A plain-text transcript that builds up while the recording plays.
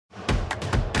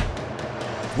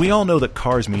We all know that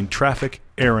cars mean traffic,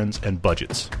 errands, and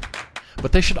budgets.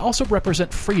 But they should also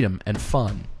represent freedom and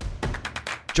fun.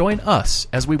 Join us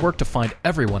as we work to find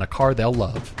everyone a car they'll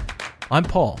love. I'm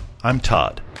Paul. I'm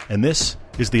Todd, and this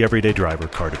is the Everyday Driver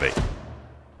Car Debate.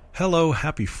 Hello,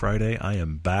 happy Friday. I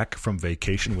am back from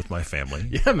vacation with my family.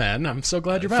 Yeah, man. I'm so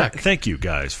glad you're back. Thank you,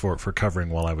 guys, for covering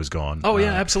while I was gone. Oh,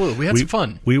 yeah, absolutely. We had some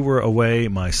fun. We were away.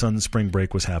 My son's spring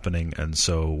break was happening, and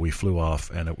so we flew off,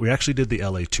 and we actually did the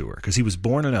L.A. tour, because he was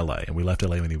born in L.A., and we left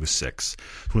L.A. when he was 6.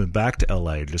 We went back to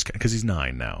L.A. because he's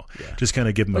 9 now. Yeah. Just kind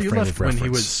of give him a frame of reference. When he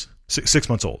was 6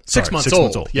 months old. Sorry, 6 months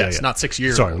old. Yes, yeah. Not 6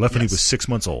 years Sorry, old. left when he was 6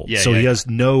 months old. So he has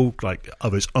no,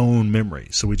 of his own memory.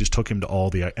 So we just took him to all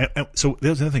the... And so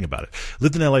there's another thing about it.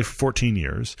 Lived in L.A. for 14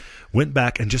 years, went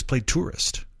back and just played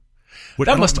tourist.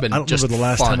 That must have been I don't just remember the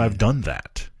last fun. time I've done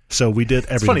that. So we did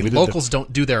everything. It's funny, locals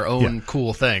don't do their own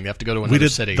cool thing. They have to go to another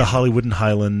city. We did the Hollywood and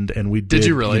Highland, and we did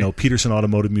you really? Peterson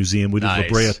Automotive Museum. We did La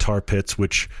Brea Tar Pits,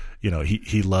 which...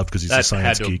 he loved because he's a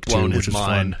science geek too, which was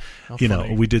fun.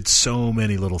 We did so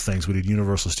many little things. We did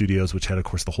Universal Studios, which had, of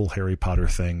course, the whole Harry Potter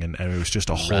thing, and it was just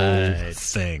a whole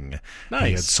thing. Nice.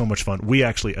 We had so much fun. We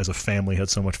actually, as a family, had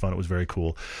so much fun. It was very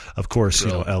cool. Of course,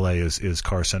 LA is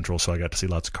car central, so I got to see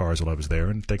lots of cars while I was there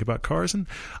and think about cars. And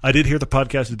I did hear the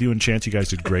podcast with you and Chance. You guys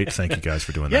did great. Thank you guys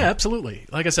for doing that. Yeah, absolutely.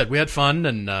 Like I said, we had fun,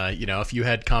 and if you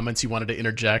had comments you wanted to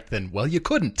interject, then you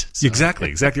couldn't. So.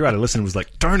 Exactly right. I listened and was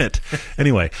like, darn it.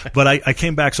 Anyway, but I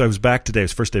came back. So I was back today. It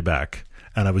was first day back,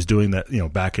 and I was doing that,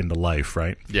 back into life,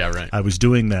 right? Yeah, right. I was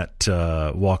doing that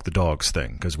walk the dogs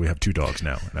thing because we have 2 dogs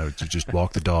now, and I would just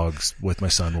walk the dogs with my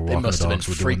son. We're walking the dogs. They must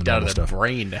have been freaked out of their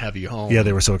brain to have you home. Yeah,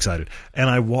 they were so excited. And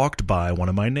I walked by one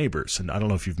of my neighbors, and I don't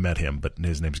know if you've met him, but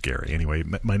his name's Gary. Anyway,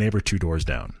 my neighbor 2 doors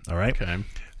down. All right. Okay.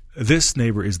 This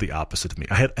neighbor is the opposite of me.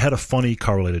 I had a funny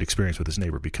car-related experience with this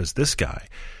neighbor because this guy,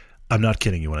 I'm not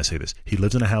kidding you when I say this, he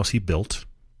lives in a house he built.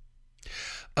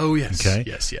 Oh, yes. Okay?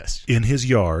 Yes. In his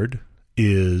yard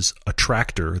is a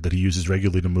tractor that he uses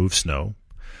regularly to move snow.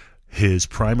 His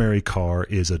primary car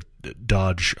is a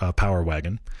Dodge Power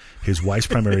Wagon. His wife's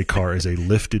primary car is a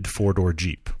lifted 4-door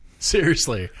Jeep.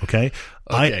 Seriously. Okay?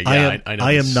 I know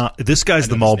I am not... This guy's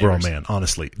the Marlboro man,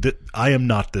 honestly. I am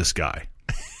not this guy.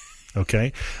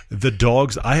 Okay? The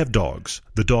dogs, I have dogs.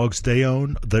 The dogs they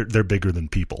own, they're bigger than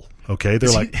people. Okay?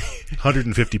 They're like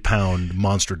 150-pound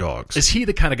monster dogs. Is he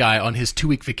the kind of guy on his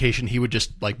 2-week vacation he would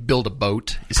just build a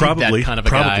boat? Is probably, he that kind of a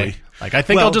probably. guy? I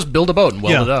think I'll just build a boat and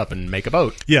weld it up and make a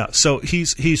boat. Yeah, so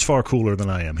he's far cooler than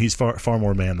I am. He's far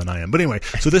more man than I am. But anyway,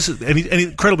 so this is and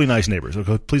incredibly nice neighbors.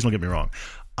 Okay, please don't get me wrong.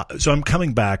 So I'm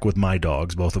coming back with my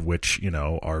dogs, both of which,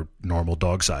 are normal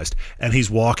dog sized, and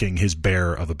he's walking his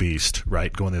bear of a beast,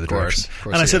 right, going the other direction.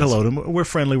 And I said hello to him. We're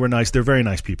friendly, we're nice, they're very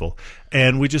nice people.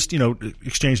 And we just,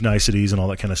 exchange niceties and all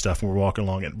that kind of stuff, and we're walking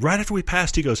along. And right after we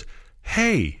passed, he goes,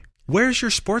 "Hey, where's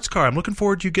your sports car? I'm looking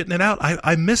forward to you getting it out.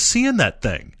 I miss seeing that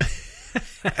thing."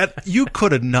 And you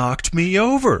could have knocked me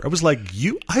over. I was like,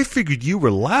 I figured you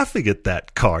were laughing at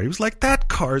that car. He was like, "That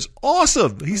car's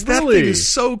awesome. That thing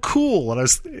is so cool." And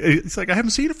he's like, "I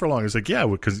haven't seen it for long." I was like, "Yeah,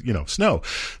 because, snow."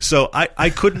 So I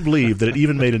couldn't believe that it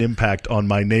even made an impact on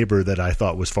my neighbor that I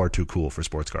thought was far too cool for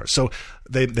sports cars. So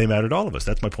they mattered all of us.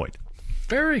 That's my point.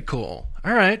 Very cool.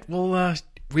 All right. Well,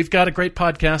 we've got a great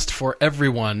podcast for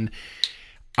everyone.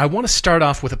 I want to start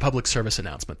off with a public service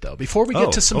announcement, though. Before we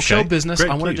get to some show business,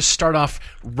 I want to just start off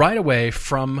right away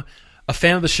from a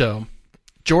fan of the show.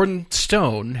 Jordan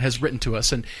Stone has written to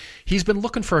us, and he's been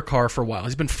looking for a car for a while.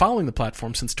 He's been following the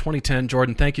platform since 2010.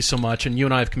 Jordan, thank you so much, and you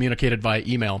and I have communicated via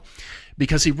email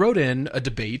because he wrote in a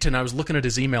debate, and I was looking at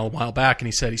his email a while back, and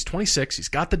he said he's 26, he's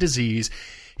got the disease.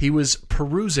 He was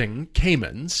perusing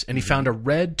Caymans, and he found a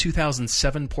red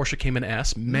 2007 Porsche Cayman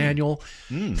S, manual,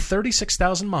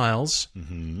 36,000 miles,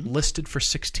 listed for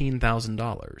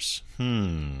 $16,000.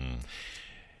 And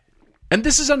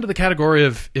this is under the category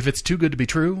of, if it's too good to be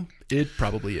true, it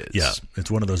probably is. Yeah,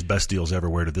 it's one of those best deals ever.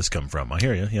 Where did this come from? I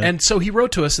hear you. Yeah. And so he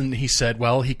wrote to us, and he said,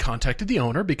 well, he contacted the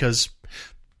owner because...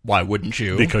 Why wouldn't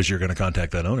you? Because you're going to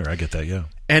contact that owner. I get that, yeah.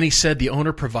 And he said the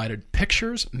owner provided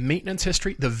pictures, maintenance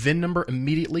history, the VIN number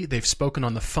immediately. They've spoken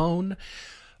on the phone.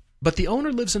 But the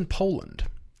owner lives in Poland.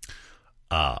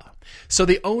 So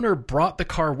the owner brought the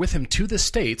car with him to the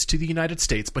States, to the United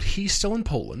States, but he's still in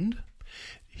Poland.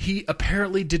 He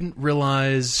apparently didn't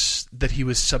realize that he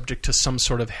was subject to some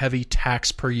sort of heavy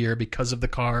tax per year because of the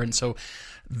car. And so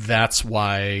that's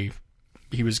why...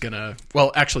 he was going to, well,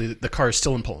 actually, the car is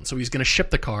still in Poland, so he's going to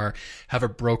ship the car, have a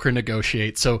broker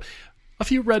negotiate. So a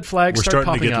few red flags start popping up.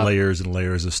 We're starting to get layers and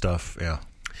layers of stuff, yeah.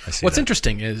 I see What's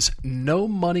interesting is no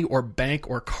money or bank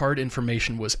or card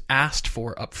information was asked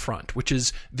for up front, which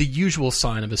is the usual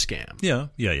sign of a scam. Yeah.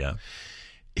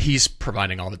 he's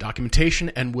providing all the documentation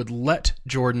and would let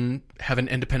Jordan have an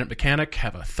independent mechanic,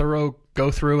 have a thorough go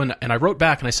through. And I wrote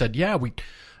back and I said,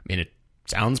 it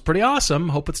sounds pretty awesome.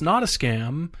 Hope it's not a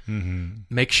scam. Mm-hmm.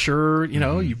 Make sure,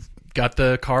 you've got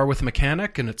the car with a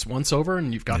mechanic and it's once over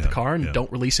and you've got the car, and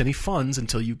don't release any funds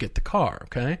until you get the car.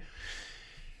 Okay.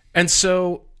 And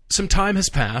so some time has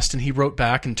passed and he wrote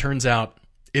back, and turns out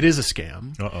it is a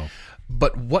scam. Uh-oh.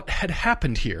 But what had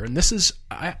happened here, and this is,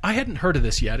 I hadn't heard of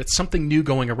this yet. It's something new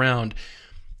going around.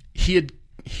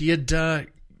 Jordan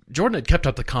had kept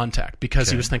up the contact because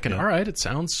he was thinking, all right, it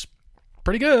sounds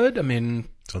pretty good. I mean,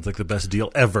 sounds like the best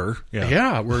deal ever.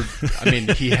 Yeah.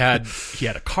 He had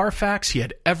a Carfax. He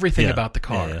had everything about the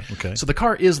car. Yeah. Okay. So the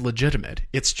car is legitimate.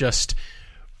 It's just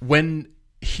when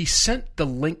he sent the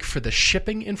link for the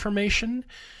shipping information,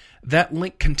 that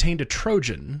link contained a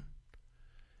Trojan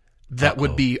that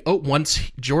would be,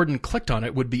 once Jordan clicked on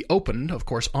it, would be opened, of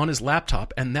course, on his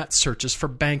laptop, and that searches for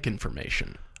bank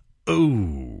information.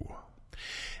 Oh.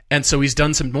 And so he's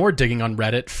done some more digging on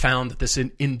Reddit, found that this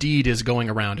indeed is going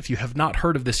around. If you have not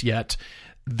heard of this yet,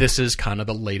 this is kind of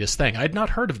the latest thing. I had not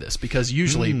heard of this because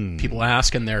usually people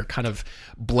ask and they're kind of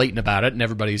blatant about it, and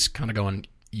everybody's kind of going,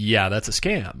 yeah, that's a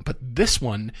scam. But this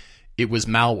one, it was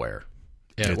malware.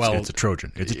 Yeah, it's a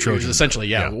Trojan. It's a Trojan. It was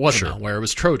essentially, it wasn't malware. It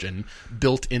was Trojan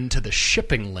built into the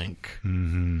shipping link.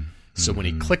 Mm-hmm. So when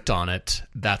he clicked on it,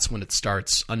 that's when it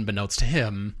starts, unbeknownst to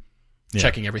him,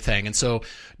 checking everything. And so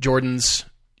Jordan's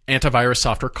antivirus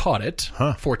software caught it.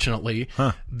 Fortunately,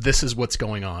 this is what's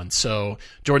going on. So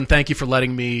Jordan, thank you for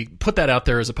letting me put that out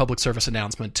there as a public service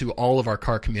announcement to all of our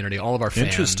car community, all of our fans.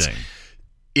 Interesting.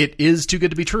 It is too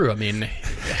good to be true. I mean,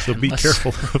 so be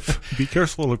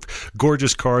careful of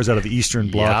gorgeous cars out of the Eastern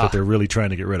Bloc that they're really trying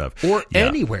to get rid of, or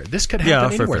anywhere. This could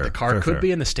happen anywhere. The car could be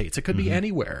in the States. It could be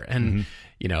anywhere. And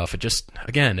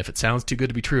if it sounds too good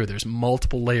to be true, there's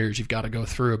multiple layers you've got to go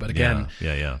through. But again,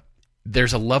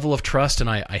 there's a level of trust, and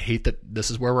I hate that this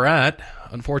is where we're at,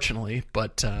 unfortunately.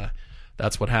 But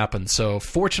that's what happened. So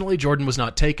fortunately, Jordan was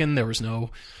not taken. There was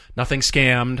nothing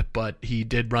scammed, but he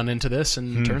did run into this,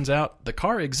 and turns out the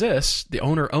car exists. The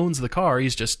owner owns the car.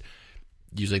 He's just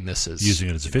using it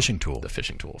as a fishing tool. The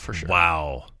fishing tool, for sure.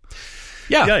 Wow.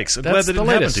 Yeah. Yikes. I'm glad that didn't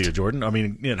happen to you, Jordan. I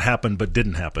mean, it happened but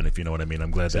didn't happen, if you know what I mean.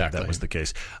 I'm glad that was the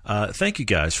case. Thank you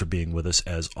guys for being with us,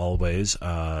 as always.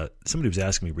 Somebody was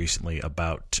asking me recently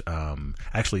about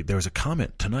actually, there was a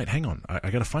comment tonight. Hang on. I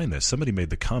got to find this. Somebody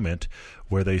made the comment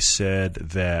where they said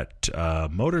that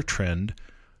Motor Trend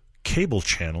cable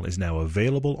channel is now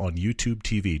available on YouTube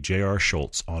TV. J.R.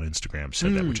 Schultz on Instagram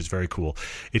said that, which is very cool.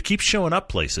 It keeps showing up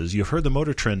places. You've heard the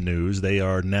Motor Trend news. They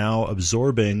are now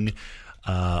absorbing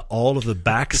all of the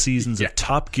back seasons of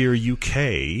Top Gear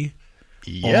UK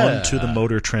onto the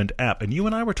Motor Trend app. And you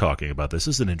and I were talking about this.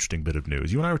 This is an interesting bit of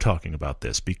news. You and I were talking about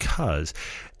this because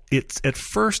it's at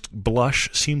first blush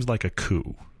seems like a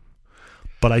coup.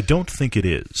 But I don't think it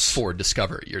is. For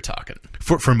Discovery, you're talking.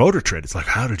 For Motor Trend, it's like,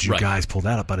 how did you guys pull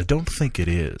that up? But I don't think it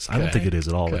is. I don't think it is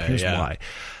at all. And here's why.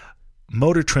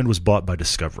 Motor Trend was bought by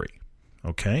Discovery.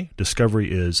 Okay?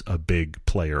 Discovery is a big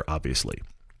player, obviously.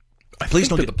 Please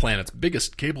don't get the planet's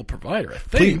biggest cable provider, I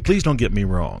think. Please don't get me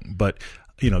wrong. But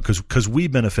because we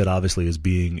benefit, obviously, as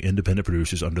being independent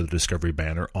producers under the Discovery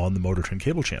banner on the Motor Trend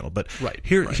cable channel. But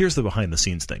here's the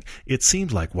behind-the-scenes thing. It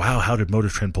seems like, wow, how did Motor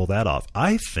Trend pull that off?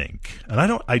 I think, and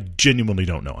I genuinely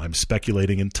don't know. I'm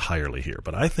speculating entirely here,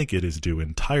 but I think it is due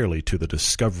entirely to the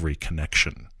Discovery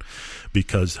connection.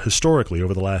 Because historically,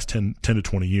 over the last 10 to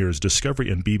 20 years, Discovery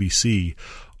and BBC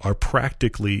are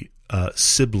practically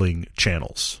sibling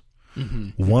channels.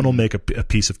 One will make a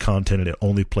piece of content and it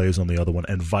only plays on the other one,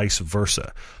 and vice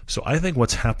versa. So I think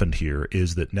what's happened here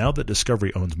is that now that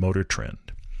Discovery owns Motor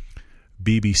Trend,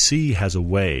 BBC has a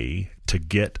way to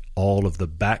get all of the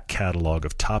back catalog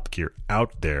of Top Gear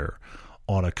out there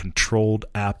on a controlled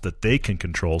app that they can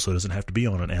control, so it doesn't have to be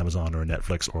on an Amazon or a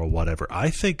Netflix or whatever. I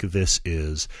think this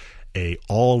is a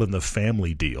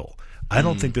all-in-the-family deal. I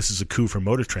don't think this is a coup for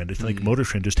Motor Trend. I think Motor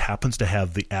Trend just happens to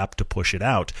have the app to push it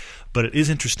out. But it is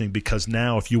interesting because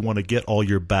now if you want to get all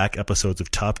your back episodes of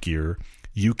Top Gear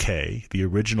UK, the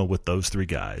original with those three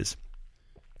guys,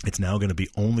 it's now going to be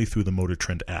only through the Motor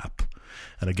Trend app.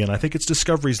 And again, I think it's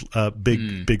Discovery's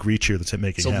big reach here that's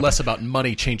making it happen. So less about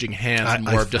money changing hands and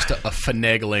more of just a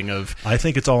finagling of... I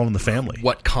think it's all in the family.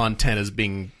 What content is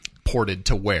being ported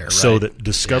to where, right? So that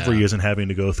Discovery isn't having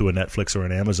to go through a Netflix or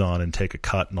an Amazon and take a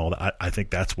cut and all that. I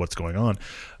think that's what's going on.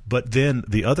 But then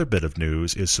the other bit of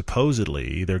news is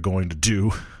supposedly they're going to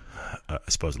do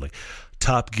supposedly,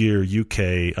 Top Gear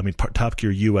UK, Top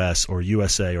Gear US or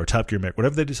USA or Top Gear America,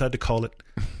 whatever they decide to call it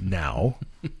now.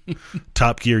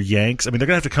 Top Gear Yanks. They're going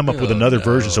to have to come up with another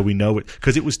version so we know it.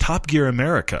 Because it was Top Gear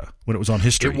America when it was on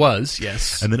History. It was,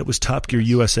 yes. And then it was Top Gear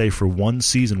USA for one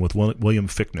season with William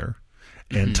Fichtner.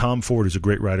 And Tom Ford is a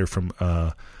great writer from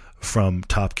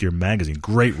Top Gear magazine.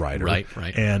 Great writer. Right.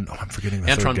 And I'm forgetting the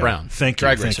Antron third guy. Brown. Thank you.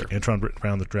 Antron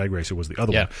Brown, the drag racer, was the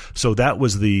other one. So that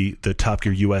was the Top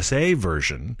Gear USA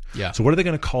version. Yeah. So what are they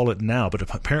going to call it now? But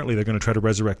apparently they're going to try to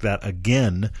resurrect that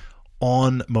again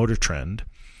on Motor Trend.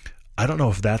 I don't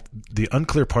know if the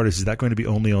unclear part is that going to be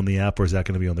only on the app or is that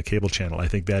going to be on the cable channel? I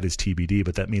think that is TBD,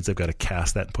 but that means they've got to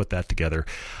cast that and put that together.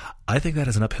 I think that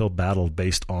is an uphill battle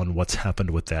based on what's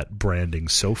happened with that branding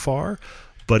so far.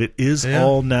 But it is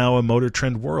all now a Motor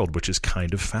Trend world, which is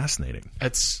kind of fascinating.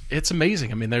 It's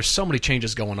amazing. There's so many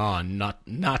changes going on,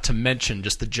 not to mention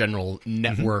just the general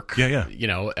network,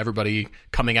 everybody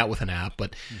coming out with an app.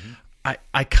 But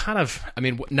I kind of,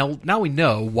 now we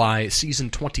know why season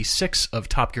 26 of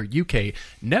Top Gear UK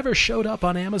never showed up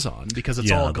on Amazon because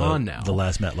it's all gone now. The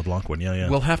last Matt LeBlanc one,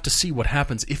 We'll have to see what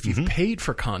happens if you've paid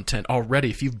for content already.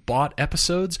 If you've bought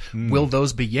episodes, will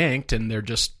those be yanked and they're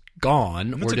just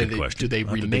gone, or do they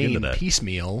remain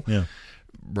piecemeal?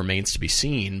 Remains to be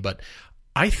seen. But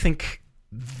I think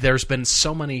there's been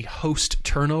so many host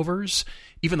turnovers,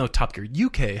 even though Top Gear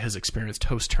UK has experienced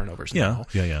host turnovers now.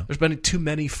 There's been too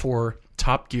many for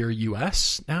Top Gear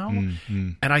US now,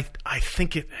 and I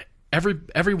think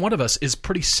every one of us is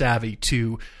pretty savvy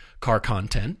to car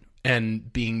content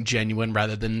and being genuine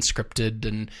rather than scripted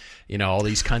and all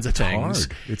these kinds of things.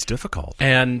 Hard. It's difficult.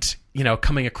 And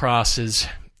coming across is,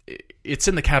 it's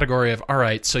in the category of, all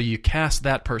right, so you cast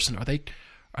that person.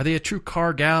 Are they a true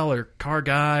car gal or car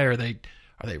guy? Are they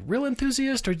real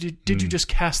enthusiasts, or did you just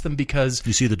cast them because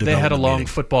you see they had a long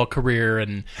football career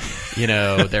and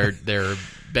they're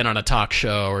been on a talk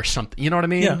show or something? You know what I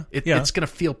mean? It's going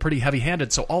to feel pretty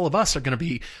heavy-handed. So all of us are going to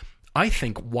be, I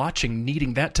think, watching,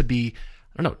 needing that to be,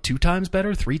 I don't know, 2 times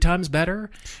better, 3 times better,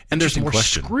 and there's more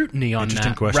scrutiny on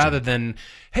that rather than,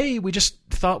 hey, we just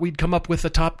thought we'd come up with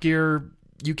a Top Gear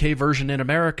UK version in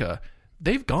America.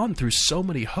 They've gone through so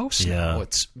many hosts now.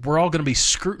 We're all going to be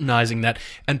scrutinizing that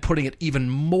and putting it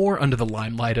even more under the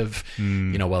limelight of,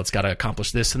 it's got to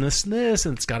accomplish this and this and this,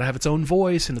 and it's got to have its own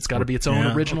voice, and it's got to be its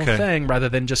own original thing, rather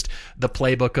than just the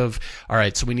playbook of, all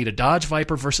right, so we need a Dodge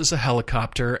Viper versus a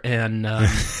helicopter, and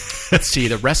let's see,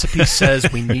 the recipe says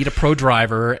we need a pro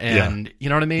driver, and you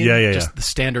know what I mean? Just the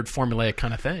standard formulaic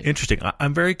kind of thing. Interesting.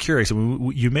 I'm very curious.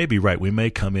 You may be right. We may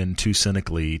come in too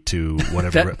cynically to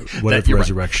whatever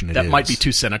resurrection it is. That might be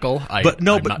too cynical. I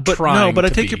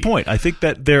take your point. I think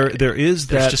that there's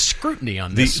just scrutiny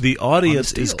on this. The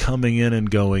audience is coming in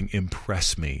and going,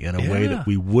 impress me in a way that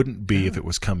we wouldn't be if it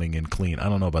was coming in clean. I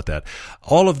don't know about that.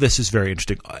 All of this is very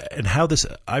interesting, and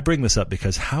I bring this up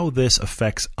because how this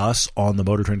affects us on the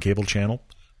Motor Trend cable channel,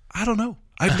 I don't know.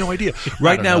 I have no idea.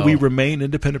 Right now, we remain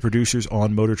independent producers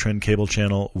on Motor Trend cable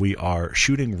channel. We are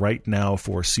shooting right now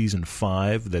for season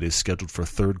 5 that is scheduled for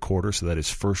third quarter, so that is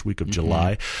first week of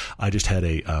July. I just had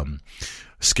a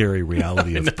scary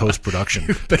reality of post-production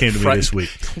that came to me this week.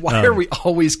 Why are we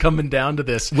always coming down to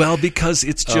this? Well, because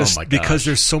it's just because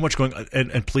there's so much going on.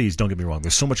 And please don't get me wrong.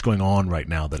 There's so much going on right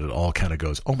now that it all kind of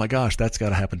goes, oh my gosh, that's got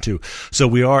to happen too. So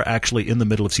we are actually in the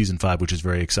middle of season 5, which is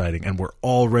very exciting. And we're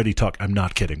already I'm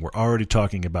not kidding. We're already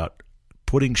talking about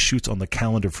putting shoots on the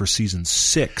calendar for season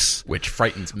 6, which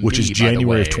frightens me, which is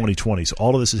January of 2020. So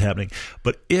all of this is happening.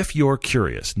 But if you're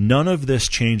curious, none of this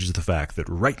changes the fact that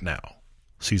right now,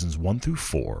 seasons 1 through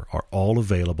 4 are all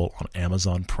available on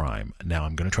Amazon Prime. Now,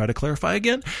 I'm going to try to clarify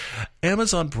again.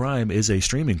 Amazon Prime is a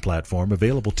streaming platform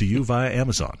available to you via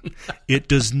Amazon. It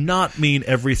does not mean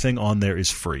everything on there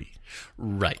is free.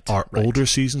 Right. Our older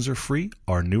seasons are free.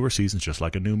 Our newer seasons, just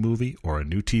like a new movie or a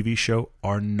new TV show,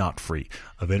 are not free.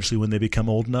 Eventually, when they become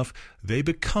old enough, they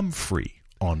become free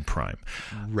on Prime.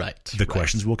 Right. The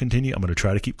questions will continue. I'm going to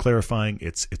try to keep clarifying.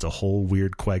 It's a whole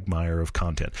weird quagmire of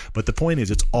content. But the point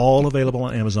is, it's all available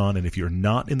on Amazon, and if you're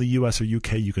not in the US or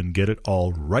UK, you can get it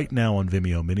all right now on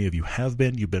Vimeo. Many of you have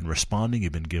been. You've been responding.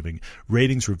 You've been giving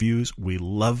ratings, reviews. We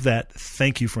love that.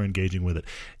 Thank you for engaging with it.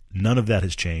 None of that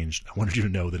has changed. I wanted you to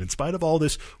know that in spite of all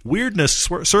this weirdness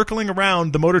circling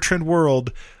around the Motor Trend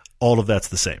world, all of that's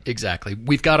the same. Exactly.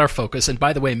 We've got our focus. And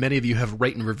by the way, many of you have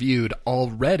rated and reviewed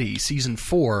already. Season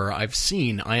 4, I've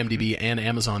seen IMDb and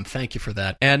Amazon. Thank you for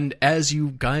that. And as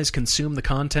you guys consume the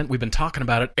content, we've been talking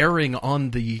about it airing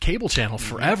on the cable channel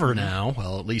forever now.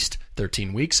 Well, at least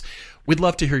 13 weeks. we'd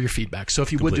love to hear your feedback. So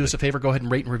if you would do us a favor, go ahead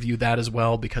and rate and review that as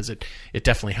well, because it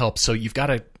definitely helps. So you've got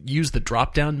to use the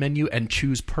drop-down menu and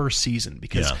choose per season,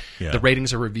 because the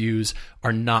ratings or reviews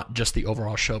are not just the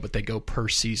overall show, but they go per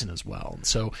season as well. And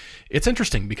so it's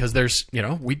interesting because there's,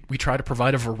 we try to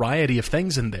provide a variety of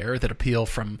things in there that appeal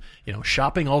from,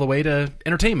 shopping all the way to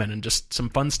entertainment and just some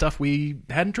fun stuff we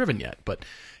hadn't driven yet. But,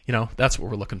 that's what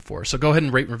we're looking for. So go ahead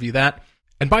and rate and review that.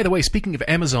 And by the way, speaking of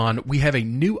Amazon, we have a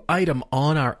new item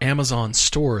on our Amazon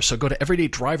store. So go to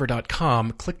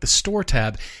everydaydriver.com, click the store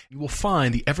tab. You will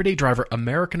find the Everyday Driver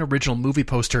American Original Movie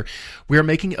Poster. We are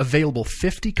making available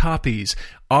 50 copies,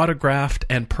 autographed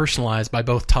and personalized by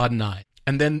both Todd and I.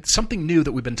 And then something new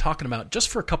that we've been talking about just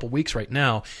for a couple weeks right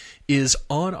now is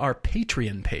on our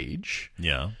Patreon page.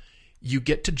 Yeah. You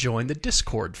get to join the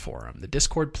Discord forum, the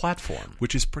Discord platform.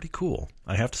 Which is pretty cool.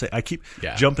 I have to say, I keep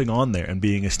jumping on there and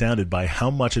being astounded by how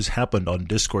much has happened on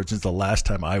Discord since the last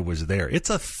time I was there.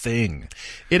 It's a thing.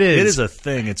 It is. It is a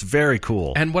thing. It's very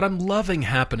cool. And what I'm loving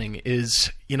happening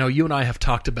is, you and I have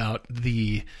talked about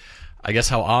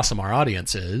how awesome our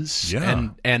audience is,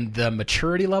 and the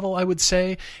maturity level, I would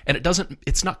say, and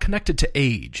it's not connected to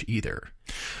age either.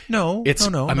 No,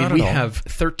 no. I mean, we have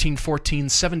 13, 14,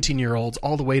 17-year-olds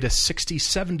all the way to 60,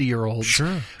 70-year-olds.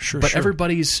 Sure. But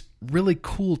everybody's really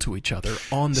cool to each other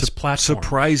on this platform.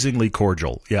 Surprisingly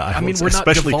cordial. Yeah, I mean, we're not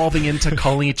devolving into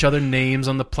calling each other names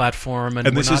on the platform,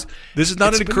 and this is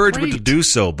not an encouragement to do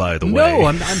so. By the way, no,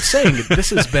 I'm saying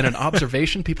this has been an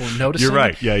observation. People are noticing. You're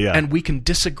right. Yeah. And we can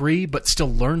disagree, but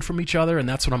still learn from each other, and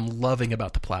that's what I'm loving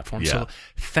about the platform. Yeah. So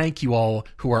thank you all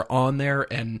who are on there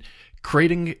and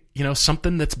creating,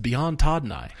 something that's beyond Todd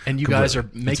and I. And you guys are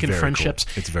making friendships.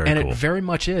 Cool. It's very cool. And it very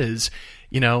much is,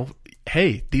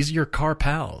 hey, these are your car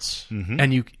pals. Mm-hmm.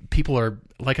 And people are,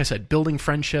 like I said, building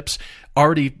friendships,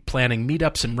 already planning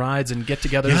meetups and rides and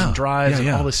get-togethers and drives and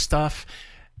all this stuff.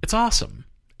 It's awesome.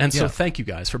 And so thank you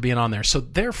guys for being on there. So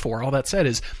therefore, all that said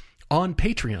is, on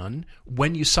Patreon,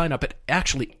 when you sign up at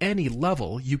actually any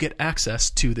level, you get access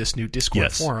to this new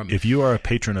Discord forum. If you are a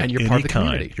patron of and you're any part of the kind,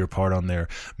 community. You're part on there.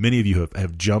 Many of you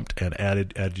have jumped and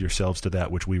added yourselves to that,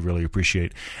 which we really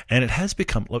appreciate. And it has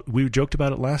become, we joked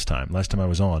about it last time I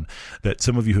was on, that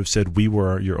some of you have said we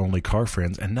were your only car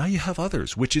friends, and now you have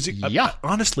others, which is,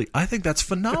 honestly, I think that's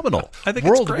phenomenal. I think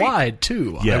worldwide, it's great.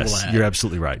 Too. Yes, you're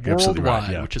absolutely right.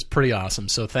 Worldwide, which is pretty awesome.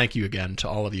 So thank you again to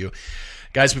all of you.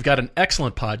 Guys, we've got an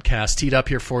excellent podcast teed up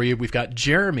here for you. We've got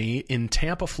Jeremy in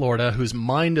Tampa, Florida, whose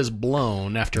mind is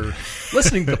blown after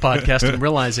listening to the podcast and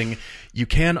realizing you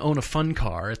can own a fun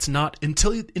car. It's not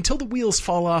until the wheels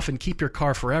fall off and keep your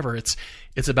car forever. It's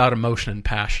about emotion and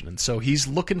passion. And so he's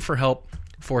looking for help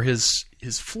for his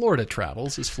Florida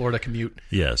travels, his Florida commute.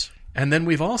 Yes. And then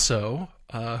we've also,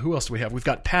 who else do we have? We've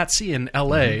got Patsy in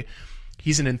L.A.,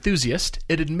 He's an enthusiast,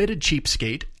 an admitted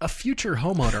cheapskate, a future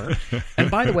homeowner, and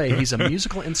by the way, he's a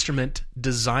musical instrument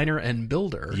designer and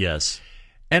builder. Yes.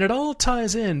 And it all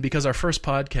ties in because our first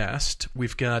podcast,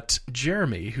 we've got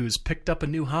Jeremy, who's picked up a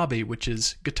new hobby, which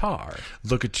is guitar.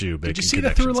 Look at you, Did you see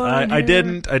the through line? I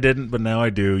didn't, but now I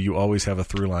do. You always have a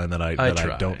through line that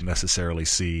I don't necessarily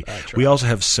see. We also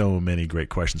have so many great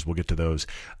questions. We'll get to those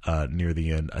near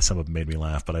the end. Some of them made me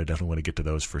laugh, but I definitely want to get to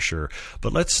those for sure.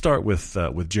 But let's start with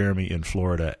Jeremy in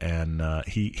Florida, and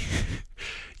he.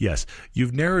 Yes,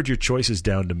 you've narrowed your choices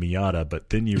down to Miata,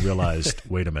 but then you realized,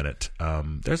 wait a minute,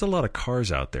 there's a lot of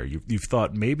cars out there. You've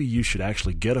thought maybe you should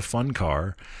actually get a fun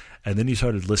car, and then you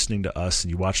started listening to us,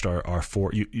 and you watched our four.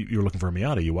 You're looking for a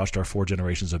Miata. You watched our 4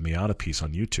 generations of Miata piece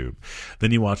on YouTube. Then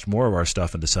you watched more of our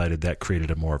stuff and decided that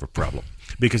created more of a problem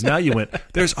because now you went,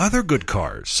 there's other good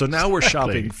cars. So now we're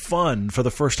shopping fun for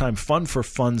the first time, fun for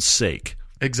fun's sake.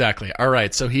 Exactly. All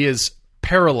right. So he is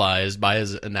paralyzed by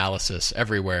his analysis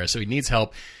everywhere, so he needs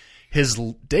help. His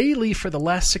daily for the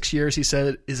last 6 years, he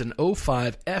said, is an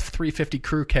 05 F350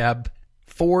 crew cab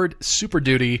Ford Super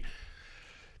Duty.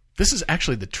 This is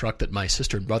actually the truck that my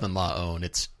sister and brother-in-law own.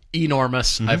 It's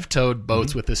enormous. Mm-hmm. I've towed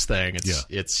boats with this thing.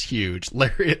 It's huge.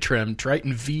 Lariat trim,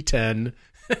 Triton V10.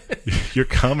 Your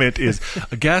comment is,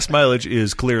 gas mileage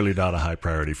is clearly not a high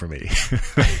priority for me.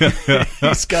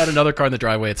 He's got another car in the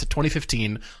driveway. It's a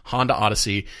 2015 Honda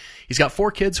Odyssey. He's got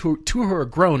 4 kids, 2 who are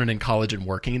grown and in college and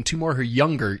working, and 2 more who are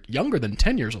younger than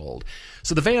 10 years old.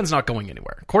 So the van's not going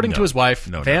anywhere. According to his wife,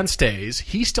 van stays.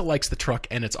 He still likes the truck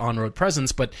and its on-road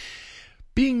presence, but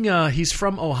being he's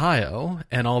from Ohio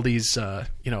and all these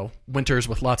winters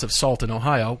with lots of salt in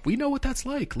Ohio, we know what that's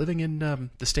like living in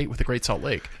the state with the Great Salt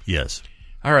Lake. Yes.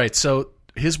 All right, so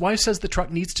his wife says the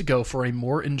truck needs to go for a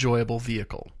more enjoyable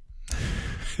vehicle.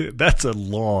 That's a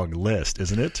long list,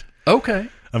 isn't it? Okay.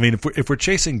 I mean, if we're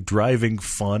chasing driving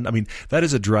fun, I mean, that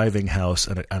is a driving house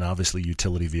and obviously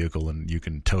utility vehicle, and you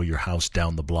can tow your house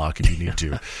down the block if you need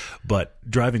to. But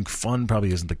driving fun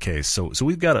probably isn't the case. So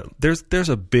we've got there's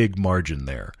a big margin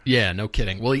there. Yeah, no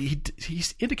kidding. Well,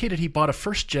 he's indicated he bought a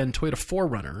first-gen Toyota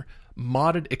 4Runner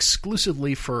modded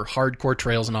exclusively for hardcore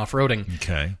trails and off-roading.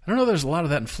 Okay. I don't know. There's a lot of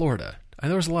that in Florida. I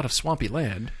know there's a lot of swampy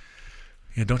land.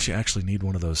 Yeah, don't you actually need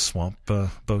one of those swamp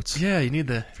boats? Yeah, you need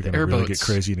the airboats. If you're going to really get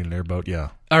crazy, you need an airboat. Yeah.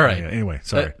 All right. Yeah, anyway,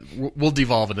 sorry. We'll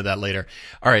devolve into that later.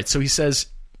 All right. So he says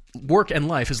work and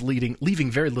life is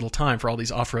leaving very little time for all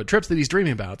these off-road trips that he's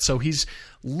dreaming about. So he's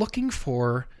looking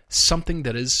for something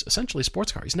that is essentially a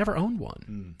sports car. He's never owned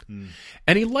one. Mm-hmm.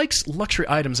 And he likes luxury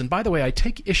items. And by the way, I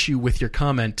take issue with your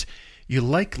comment. You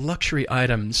like luxury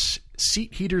items.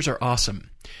 Seat heaters are awesome.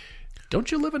 Don't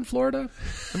you live in Florida?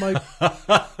 Am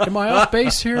I off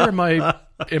base here?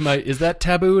 Is that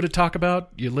taboo to talk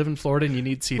about? You live in Florida and you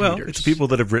need seat heaters. Well, it's people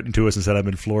that have written to us and said, I'm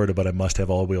in Florida, but I must have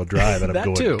all-wheel drive. And I'm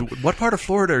going, too. What part of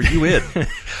Florida are you in?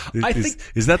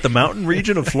 Is that the mountain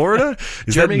region of Florida?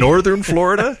 Is Jeremy, that northern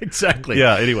Florida? Exactly.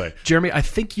 Yeah, anyway. Jeremy, I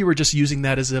think you were just using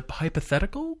that as a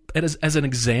hypothetical, as an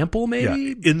example,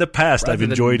 maybe? Yeah. In the past, I've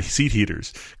enjoyed seat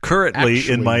heaters. Currently,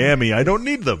 in Miami, I don't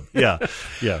need them. Yeah,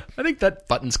 yeah. I think that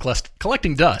button's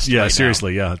collecting dust. Yeah, right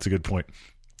seriously. Now. Yeah, that's a good point.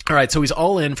 All right, so he's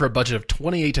all in for a budget of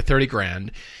 $28,000 to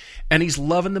 $30,000, and he's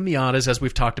loving the Miatas, as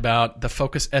we've talked about, the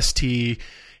Focus ST.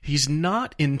 He's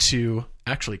not into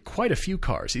actually quite a few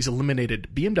cars. He's eliminated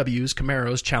BMWs,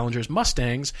 Camaros, Challengers,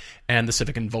 Mustangs, and the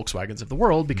Civic and Volkswagens of the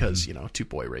world because,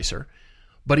 two-boy racer.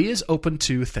 But he is open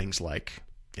to things like,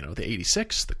 the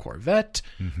 86, the Corvette,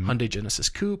 Hyundai Genesis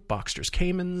Coupe, Boxster's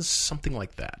Caymans, something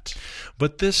like that.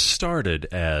 But this started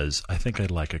as, I think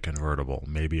I'd like a convertible.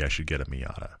 Maybe I should get a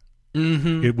Miata.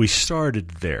 Mm-hmm. We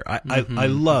started there. I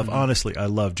love, honestly, I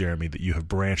love, Jeremy, that you have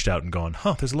branched out and gone,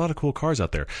 there's a lot of cool cars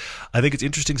out there. I think it's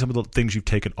interesting some of the things you've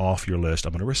taken off your list.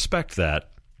 I'm going to respect that.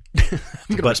 I'm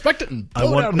going to respect it and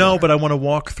blow it out. But I want to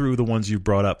walk through the ones you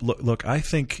brought up. Look, I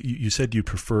think you said you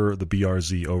prefer the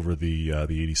BRZ over the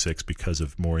 86 because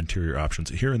of more interior options.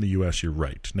 Here in the U.S., you're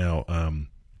right. Now,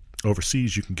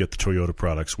 overseas, you can get the Toyota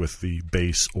products with the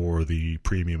base or the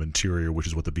premium interior, which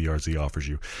is what the BRZ offers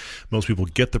you. Most people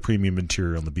get the premium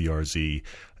interior on the BRZ.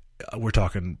 We're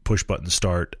talking push-button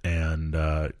start and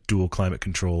dual climate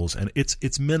controls, and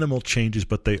it's minimal changes,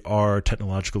 but they are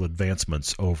technological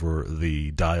advancements over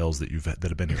the dials that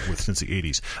have been here since the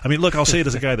 80s. I mean, look, I'll say it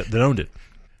as a guy that owned it.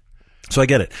 So I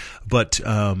get it. But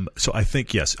so I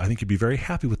think, yes, I think you'd be very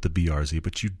happy with the BRZ,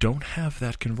 but you don't have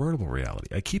that convertible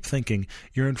reality. I keep thinking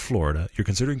you're in Florida, you're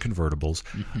considering convertibles.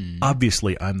 Mm-hmm.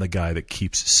 Obviously, I'm the guy that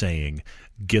keeps saying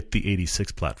get the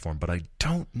 86 platform, but I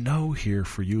don't know here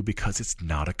for you because it's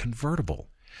not a convertible.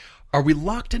 Are we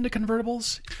locked into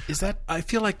convertibles? I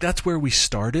feel like that's where we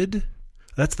started.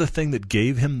 That's the thing that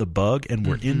gave him the bug, and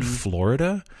we're in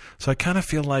Florida. So I kind of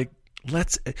feel like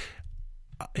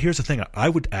here's the thing. I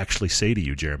would actually say to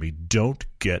you, Jeremy,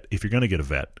 if you're going to get a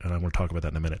Vet, and I'm going to talk about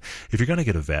that in a minute, if you're going to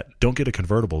get a Vet, don't get a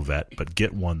convertible Vet, but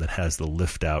get one that has the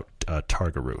lift-out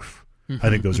Targa roof. I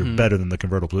think those are better than the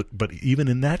convertible. But even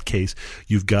in that case,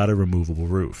 you've got a removable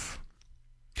roof.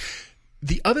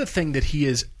 The other thing that he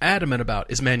is adamant about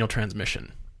is manual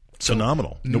transmission. So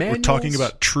phenomenal. We're talking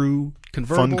about true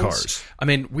fun cars. I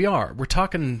mean, we're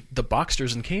talking the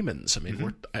Boxsters and Caymans. I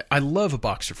mean, I love a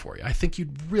Boxster for you. I think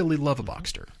you'd really love a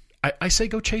Boxster. I say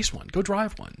go chase one. Go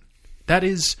drive one. That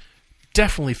is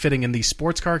definitely fitting in the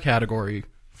sports car category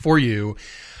for you.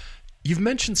 You've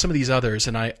mentioned some of these others,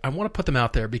 and I want to put them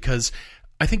out there because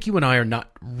I think you and I are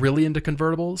not really into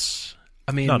convertibles.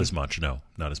 I mean, not as much. No,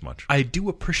 not as much. I do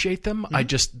appreciate them.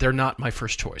 They're not my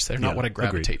first choice. They're not what I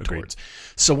gravitate towards.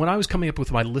 So when I was coming up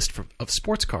with my list of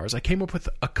sports cars, I came up with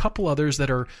a couple others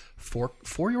that are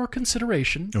for your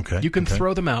consideration. Okay. You can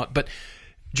throw them out. But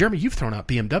Jeremy, you've thrown out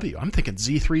BMW. I'm thinking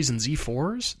Z3s and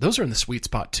Z4s. Those are in the sweet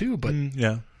spot too. But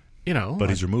but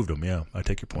he's removed them. Yeah, I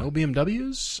take your point. No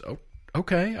BMWs. Oh,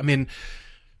 okay. I mean,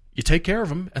 you take care of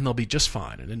them and they'll be just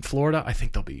fine. And in Florida, I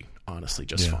think they'll be honestly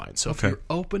just fine. So if you're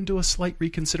open to a slight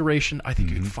reconsideration, I think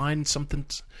you can find something.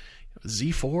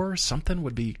 Z4 something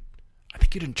would be. I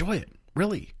think you'd enjoy it,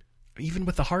 really, even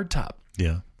with the hard top.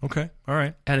 Yeah. Okay. All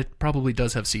right. And it probably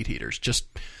does have seat heaters, just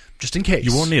in case.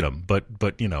 You won't need them, but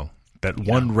that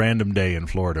one random day in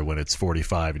Florida when it's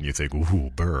 45 and you think, ooh,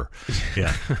 burr.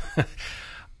 Yeah.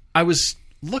 I was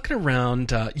looking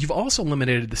around. You've also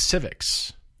eliminated the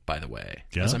Civics, by the way,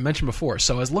 as I mentioned before.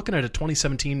 So I was looking at a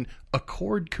 2017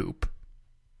 Accord Coupe.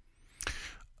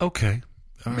 Okay.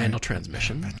 Manual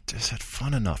transmission. Is that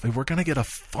fun enough? We're going to get a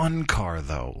fun car,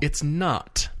 though. It's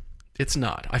not.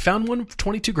 I found one for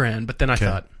 $22,000, but then I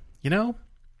thought,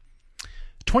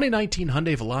 2019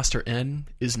 Hyundai Veloster N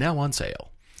is now on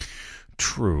sale.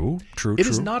 True. It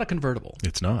is not a convertible.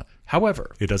 It's not.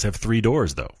 However, it does have 3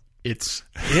 doors, though. It's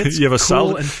you have a cool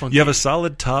solid and funky. You have a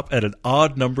solid top and an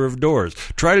odd number of doors.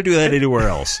 Try to do that anywhere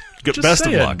else. Best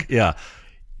of luck. Yeah.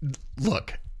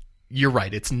 Look, you're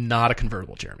right. It's not a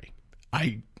convertible, Jeremy.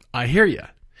 I hear you.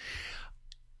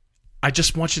 I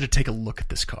just want you to take a look at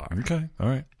this car. Okay. All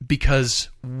right. Because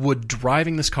would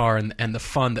driving this car and the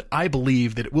fun that I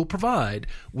believe that it will provide,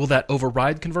 will that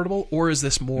override convertible? Or is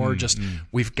this more just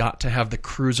we've got to have the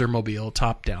cruiser mobile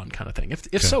top down kind of thing?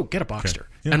 If so, get a Boxster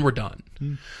and we're done.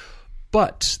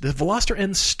 But the Veloster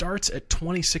N starts at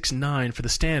 $26,900 for the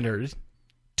standard,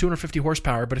 250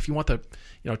 horsepower. But if you want the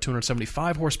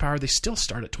 275 horsepower, they still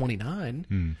start at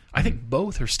 $29,000. I think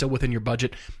both are still within your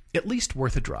budget. At least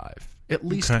worth a drive. At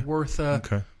least worth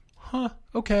a,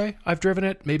 okay, I've driven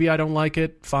it. Maybe I don't like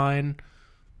it. Fine.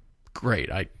 Great.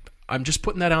 I'm just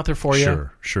putting that out there for you.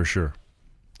 Sure.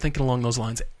 Thinking along those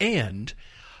lines. And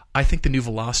I think the new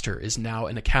Veloster is now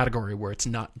in a category where it's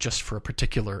not just for a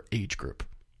particular age group.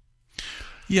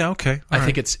 Yeah, okay. I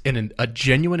think it's a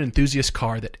genuine enthusiast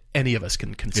car that any of us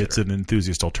can consider. It's an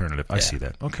enthusiast alternative. I see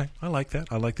that. Okay, I like that.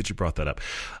 I like that you brought that up.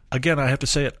 Again, I have to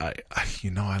say it. I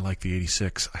like the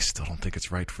 86. I still don't think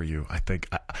it's right for you. I think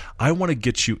I want to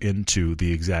get you into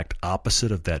the exact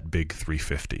opposite of that big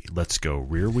 350. Let's go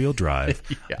rear-wheel drive,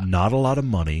 not a lot of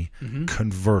money,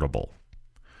 convertible.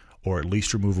 Or at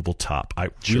least removable top. I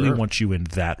really want you in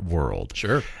that world.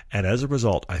 Sure. And as a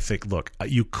result, I think, look,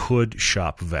 you could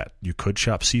shop Vet. You could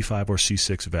shop C5 or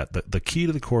C6 Vet. The key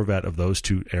to the Corvette of those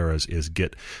two eras is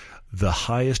get the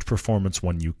highest performance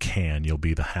one you can. You'll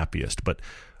be the happiest. But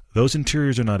those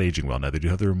interiors are not aging well. Now, they do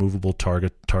have the removable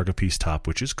Targa piece top,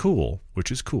 which is cool.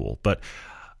 But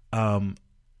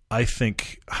I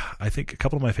think a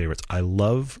couple of my favorites. I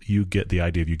love the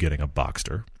idea of you getting a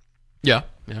Boxster. Yeah.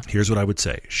 Here's what I would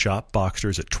say. Shop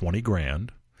Boxsters at $20,000,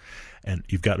 and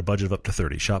you've got a budget of up to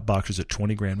 $30,000. Shop Boxsters at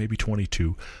 $20,000, maybe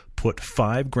 $22,000. Put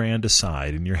 $5,000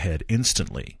 aside in your head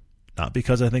instantly. Not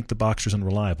because I think the Boxster's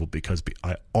unreliable, because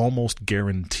I almost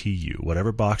guarantee you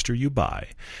whatever Boxster you buy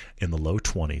in the low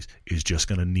 20s is just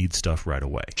going to need stuff right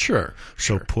away. Sure.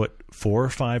 So put $4,000 or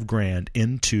 $5,000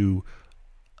 into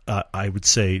I would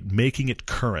say making it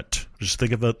current. Just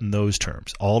think of it in those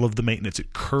terms. All of the maintenance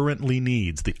it currently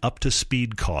needs, the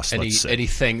up-to-speed costs, let's say. Any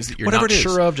things that you're not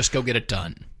sure of, just go get it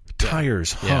done.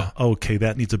 Tires. Okay,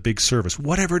 that needs a big service.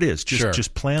 Whatever it is,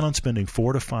 just plan on spending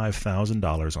 $4,000 to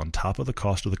 $5,000 on top of the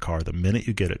cost of the car the minute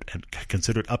you get it, and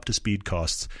consider it up-to-speed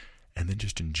costs. And then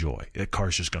just enjoy. That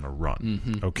car's just going to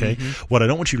run. Okay? What I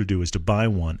don't want you to do is to buy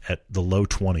one at the low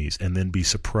 20s and then be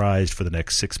surprised for the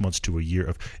next 6 months to a year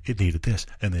of it needed this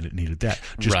and then it needed that.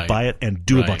 Just buy it and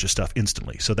do a bunch of stuff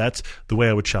instantly. So that's the way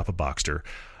I would shop a Boxster.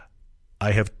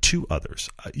 I have 2 others.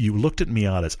 You looked at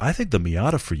Miatas. I think the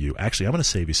Miata for you, actually, I'm going to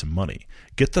save you some money.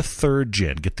 Get the 3rd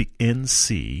gen. Get the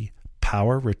NC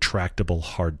Power Retractable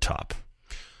Hardtop.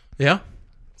 Yeah.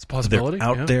 It's a possibility. They're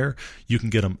out there. You can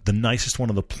get them. The nicest one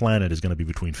on the planet is going to be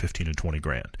between $15,000 and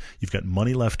 $20,000. You've got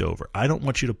money left over. I don't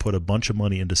want you to put a bunch of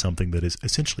money into something that is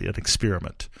essentially an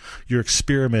experiment. You're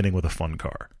experimenting with a fun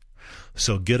car.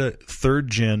 So get a 3rd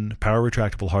gen Power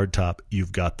Retractable Hardtop.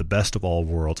 You've got the best of all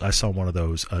worlds. I saw one of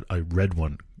those, a red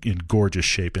one in gorgeous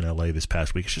shape in LA this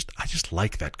past week. I just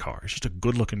like that car. It's just a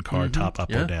good looking car, top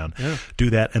up or down. Yeah.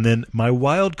 Do that. And then my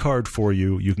wild card for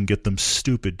you, you can get them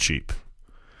stupid cheap.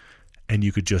 And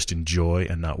you could just enjoy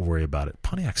and not worry about it.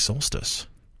 Pontiac Solstice.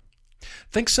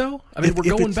 Think so? I mean, we're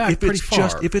going back pretty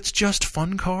far. If it's just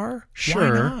fun car, why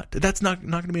not? That's not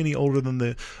going to be any older than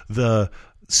the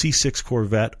C6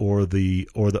 Corvette or the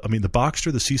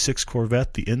Boxster, the C6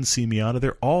 Corvette, the NC Miata.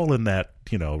 They're all in that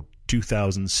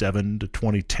 2007 to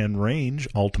 2010 range.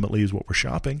 Ultimately, is what we're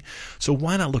shopping. So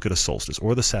why not look at a Solstice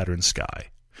or the Saturn Sky?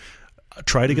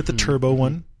 Try to get the turbo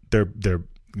one. They're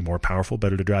more powerful,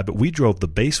 better to drive. But we drove the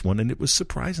base one, and it was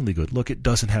surprisingly good. Look, it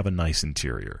doesn't have a nice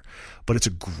interior, but it's a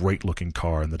great-looking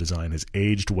car, and the design has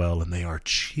aged well, and they are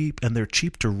cheap, and they're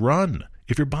cheap to run.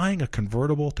 If you're buying a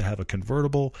convertible to have a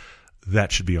convertible,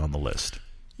 that should be on the list.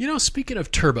 Speaking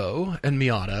of turbo and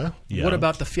Miata, what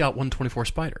about the Fiat 124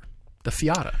 Spider? The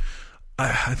Fiata.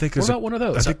 I think there's one of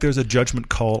those? I think there's a judgment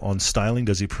call on styling.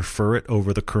 Does he prefer it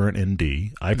over the current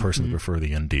ND? I personally prefer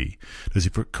the ND. Does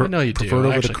he prefer it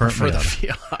over the current Miata? The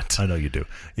Fiat. I know you do.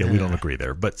 Yeah, we don't agree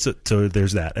there. But so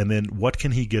there's that. And then what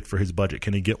can he get for his budget?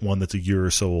 Can he get one that's a year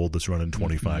or so old that's running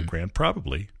 $25,000?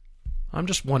 Probably. I'm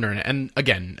just wondering. And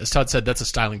again, as Todd said, that's a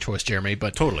styling choice, Jeremy.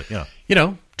 But totally, yeah.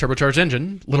 Turbocharged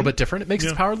engine, a little bit different. It makes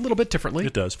its power a little bit differently.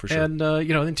 It does, for sure. And, the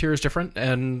interior is different.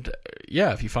 And,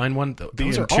 if you find one... The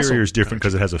interior is different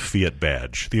because it has a Fiat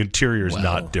badge. The interior is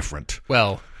not different.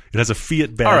 Well... It has a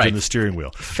Fiat badge in the steering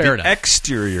wheel. Fair enough. The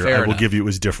exterior, I will give you,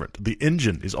 is different. The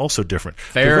engine is also different.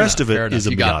 The rest of it is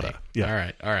a Miata.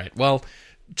 Yeah. All right. Well,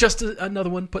 just another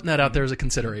one, putting that out there as a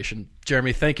consideration.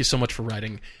 Jeremy, thank you so much for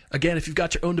writing. Again, if you've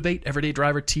got your own debate,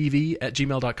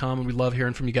 everydaydrivertv@gmail.com, and we love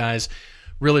hearing from you guys.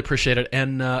 Really appreciate it.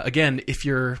 And again, if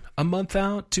you're a month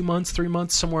out, 2 months, 3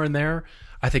 months, somewhere in there,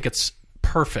 I think it's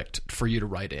perfect for you to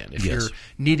write in. If you're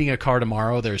needing a car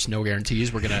tomorrow, there's no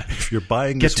guarantees. We're going to if you're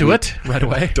buying get to it right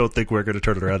away. I don't think we're going to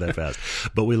turn it around that fast.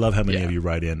 But we love how many of you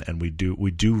write in, and we do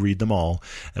read them all,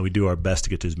 and we do our best to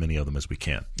get to as many of them as we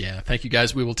can. Yeah, thank you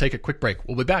guys. We will take a quick break.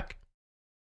 We'll be back.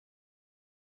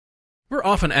 We're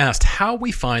often asked how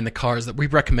we find the cars that we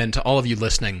recommend to all of you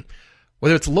listening.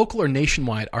 Whether it's local or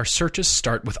nationwide, our searches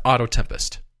start with Auto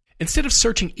Tempest. Instead of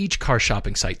searching each car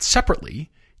shopping site separately,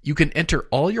 you can enter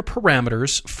all your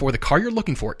parameters for the car you're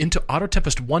looking for into Auto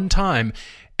Tempest one time,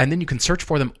 and then you can search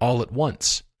for them all at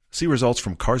once. See results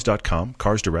from Cars.com,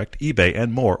 Cars Direct, eBay,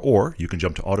 and more, or you can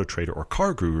jump to AutoTrader or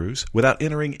Car Gurus without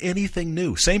entering anything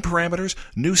new. Same parameters,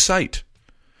 new site.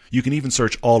 You can even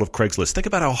search all of Craigslist. Think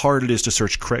about how hard it is to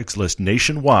search Craigslist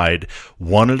nationwide,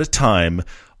 one at a time.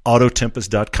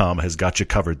 Autotempest.com has got you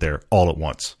covered there all at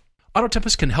once. Auto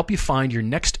Tempest can help you find your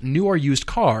next new or used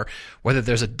car, whether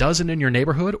there's a dozen in your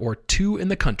neighborhood or 2 in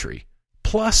the country.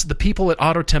 Plus, the people at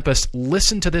Auto Tempest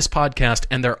listen to this podcast,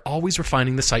 and they're always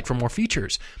refining the site for more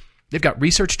features. They've got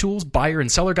research tools, buyer and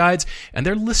seller guides, and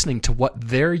they're listening to what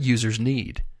their users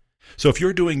need. So if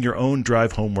you're doing your own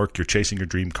drive homework, you're chasing your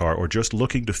dream car, or just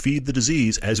looking to feed the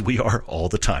disease, as we are all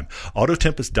the time,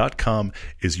 Autotempest.com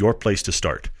is your place to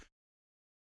start.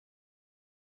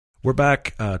 We're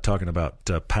back talking about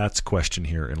Pat's question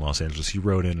here in Los Angeles. He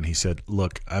wrote in and he said,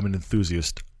 look, I'm an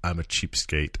enthusiast, I'm a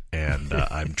cheapskate, and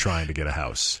I'm trying to get a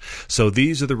house. So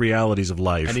these are the realities of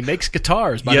life. And he makes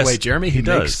guitars, by the way, Jeremy. He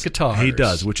makes guitars. He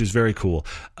does, which is very cool.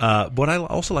 What I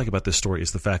also like about this story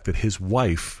is the fact that his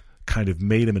wife kind of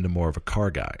made him into more of a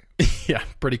car guy. Yeah,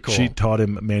 pretty cool. She taught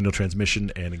him manual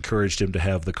transmission and encouraged him to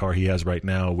have the car he has right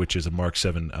now, which is a Mark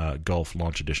 7 Golf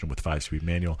Launch Edition with 5-speed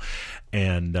manual.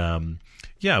 And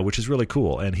which is really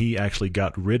cool. And he actually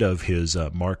got rid of his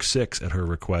Mark 6 at her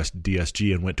request,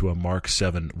 DSG, and went to a Mark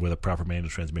 7 with a proper manual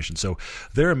transmission. So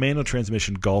they're a manual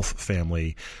transmission Golf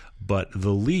family, but the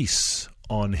lease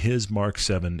on his Mark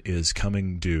 7 is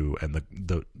coming due, and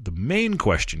the main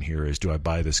question here is, do I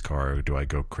buy this car or do I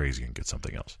go crazy and get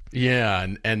something else? Yeah,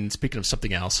 and speaking of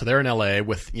something else, so they're in LA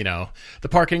with, the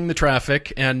parking, the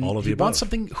traffic, and he wants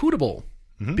something hootable,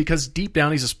 because deep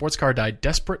down he's a sports car guy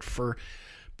desperate for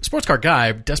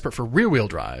rear-wheel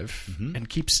drive, and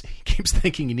keeps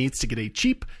thinking he needs to get a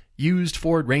cheap used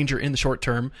Ford Ranger in the short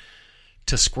term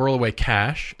to squirrel away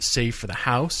cash, save for the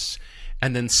house,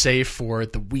 and then save for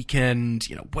the weekend.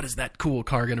 What is that cool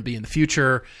car going to be in the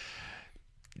future?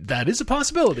 That is a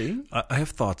possibility. I have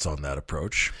thoughts on that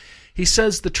approach. He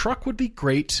says the truck would be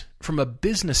great from a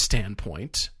business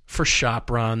standpoint for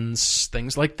shop runs,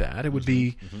 things like that. It would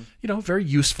be, very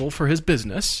useful for his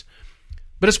business.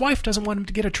 But his wife doesn't want him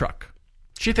to get a truck.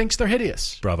 She thinks they're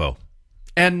hideous. Bravo.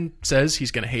 And says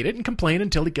he's going to hate it and complain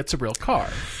until he gets a real car.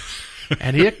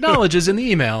 And he acknowledges in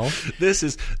the email,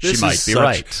 she might be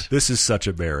right. This is such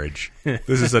a marriage.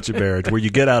 This is such a marriage where you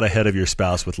get out ahead of your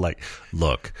spouse with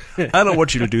look, I don't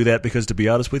want you to do that because, to be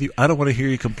honest with you, I don't want to hear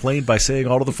you complain by saying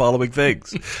all of the following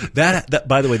things. That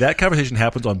by the way, that conversation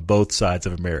happens on both sides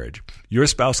of a marriage. Your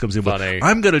spouse comes in with,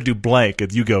 I'm going to do blank,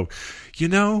 and you go,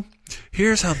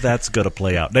 here's how that's going to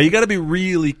play out. Now you got to be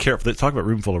really careful. Talk about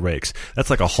room full of rakes. That's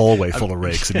like a hallway full of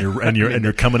rakes, and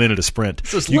you're coming in at a sprint.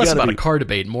 So it's less about a car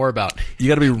debate, more about you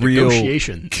got to be real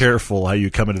careful how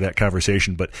you come into that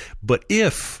conversation. But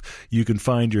if you can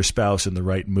find your spouse in the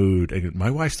right mood, and my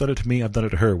wife's done it to me, I've done it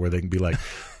to her, where they can be like,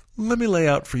 let me lay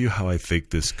out for you how I think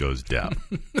this goes down.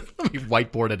 Let me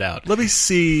whiteboard it out. Let me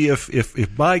see if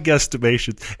my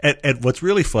guesstimation. And what's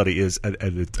really funny is, and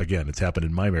it's happened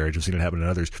in my marriage. I've seen it happen in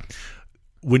others.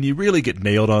 When you really get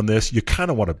nailed on this, you kind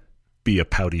of want to be a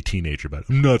pouty teenager about it.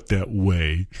 I'm not that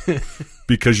way.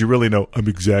 Because you really know I'm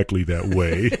exactly that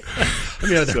way.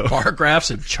 There are bar graphs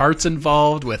and charts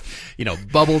involved with,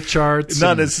 bubble charts.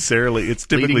 Not necessarily. It's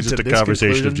typically just a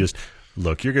conversation of just,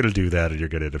 look, you're going to do that and you're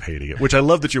going to end up hating it. Which I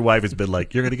love that your wife has been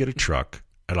like, you're going to get a truck,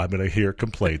 and I'm going to hear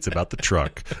complaints about the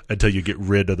truck until you get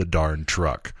rid of the darn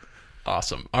truck.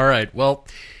 Awesome. All right. Well,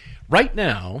 Right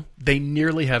now, they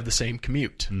nearly have the same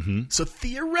commute. Mm-hmm. So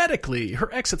theoretically,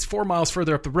 her exit's 4 miles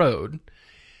further up the road.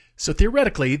 So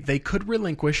theoretically, they could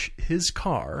relinquish his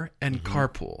car and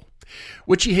carpool,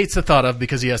 which he hates the thought of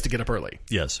because he has to get up early.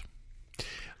 Yes.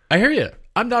 I hear you.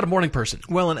 I'm not a morning person.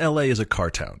 Well, and L.A. is a car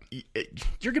town.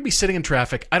 You're going to be sitting in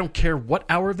traffic. I don't care what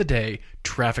hour of the day,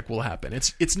 traffic will happen.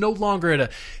 It's no longer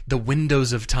at the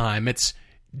windows of time. It's,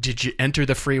 did you enter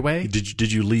the freeway?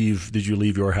 Did you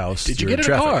leave your house? Did you get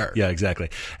in a car? Yeah, exactly.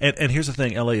 And here's the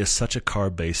thing: LA is such a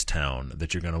car-based town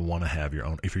that you're going to want to have your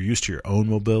own. If you're used to your own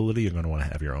mobility, you're going to want to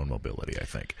have your own mobility, I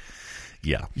think.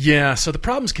 Yeah. Yeah, so the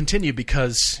problems continue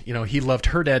because, he loved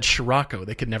her dad's Scirocco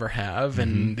they could never have,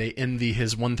 and they envy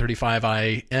his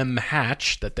 135i M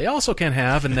hatch that they also can't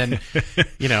have, and then,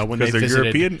 when they visited...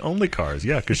 European-only cars,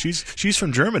 yeah, because she's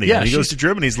from Germany. Yeah, and he goes to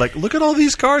Germany, he's like, look at all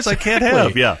these cars I can't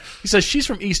have. Yeah. He says she's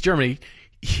from East Germany.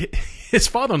 His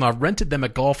father-in-law rented them a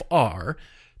Golf R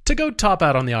to go top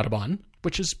out on the Autobahn,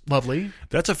 which is lovely.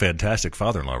 That's a fantastic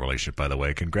father-in-law relationship, by the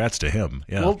way. Congrats to him.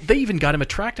 Yeah. Well, they even got him a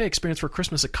track day experience for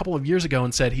Christmas a couple of years ago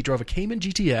and said he drove a Cayman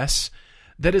GTS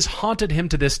that has haunted him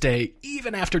to this day,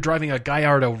 even after driving a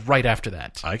Gallardo right after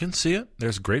that. I can see it.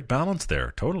 There's great balance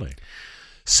there. Totally.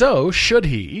 So, should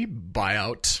he buy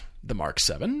out the Mark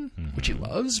 7, which he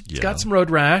loves? He's got some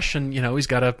road rash, and, he's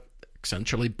got to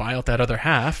essentially buy out that other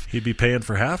half. He'd be paying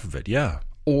for half of it, yeah.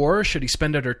 Or should he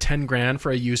spend under $10,000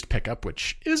 for a used pickup,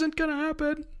 which isn't going to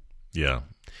happen? Yeah.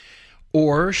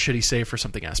 Or should he save for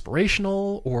something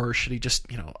aspirational? Or should he just,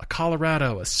 a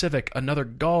Colorado, a Civic, another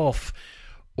Golf?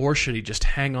 Or should he just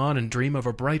hang on and dream of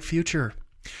a bright future?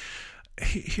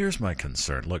 Here's my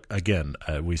concern. Look, again,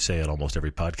 we say it almost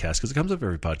every podcast because it comes up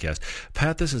every podcast.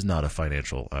 Pat, this is not a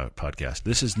financial podcast.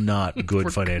 This is not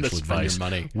good financial advice.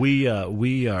 Money. We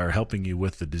are helping you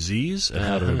with the disease and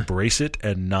how to embrace it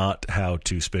and not how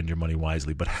to spend your money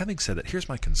wisely. But having said that, here's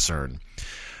my concern.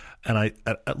 And I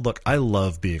look, I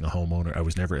love being a homeowner. I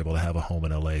was never able to have a home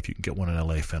in LA. If you can get one in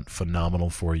LA,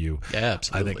 phenomenal for you. Yeah,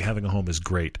 absolutely. I think having a home is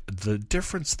great. The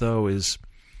difference, though, is,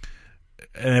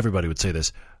 and everybody would say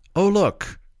this, oh,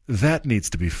 look, that needs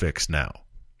to be fixed now.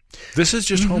 This is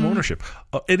just home ownership.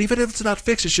 And even if it's not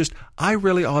fixed, it's just, I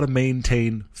really ought to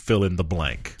maintain fill in the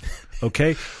blank.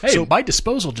 Okay? Hey, so my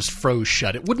disposal just froze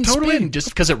shut. It wouldn't spin just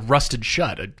because it rusted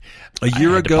shut. A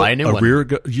year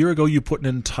ago, you put an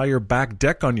entire back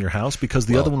deck on your house because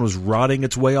the other one was rotting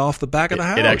its way off the back of the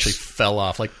house. It actually fell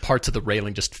off. Like parts of the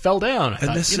railing just fell down.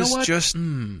 This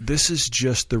is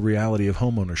just the reality of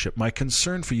homeownership. My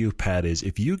concern for you, Pat, is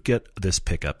if you get this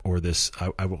pickup or this,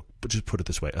 I will just put it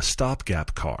this way, a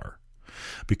stopgap car,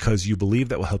 because you believe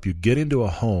that will help you get into a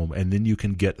home and then you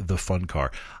can get the fun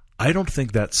car. I don't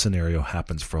think that scenario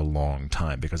happens for a long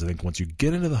time because I think once you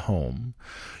get into the home,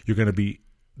 you're going to be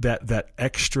that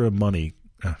extra money,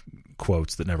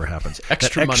 quotes that never happens.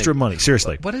 Extra money.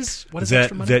 Seriously. What is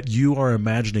extra money? That you are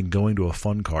imagining going to a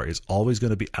fun car is always going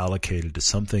to be allocated to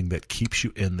something that keeps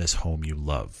you in this home you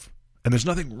love. And there's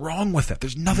nothing wrong with that.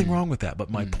 There's nothing wrong with that. But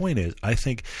my point is, I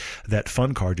think that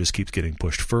fun car just keeps getting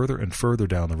pushed further and further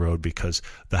down the road because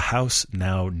the house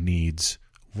now needs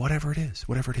whatever it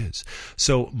is.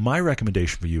 So my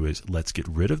recommendation for you is let's get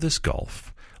rid of this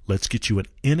Golf. Let's get you an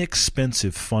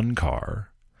inexpensive fun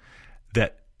car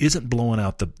that isn't blowing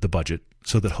out the budget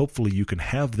so that hopefully you can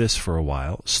have this for a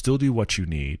while, still do what you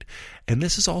need. And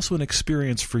this is also an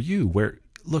experience for you where,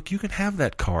 look, you can have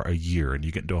that car a year and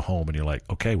you get into a home and you're like,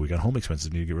 okay, we got home expenses,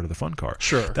 we need to get rid of the fun car.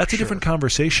 Sure. That's a different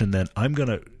conversation than I'm going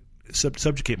to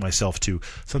subjugate myself to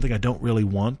something I don't really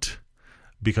want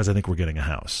because I think we're getting a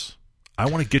house. I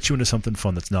want to get you into something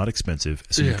fun that's not expensive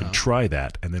so you can try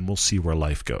that, and then we'll see where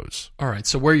life goes. All right,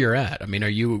 so where you're at, I mean, are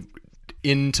you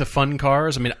into fun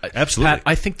cars? I mean, absolutely. Pat,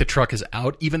 I think the truck is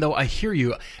out, even though I hear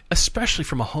you, especially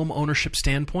from a home ownership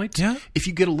standpoint. Yeah. If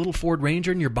you get a little Ford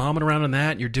Ranger and you're bombing around in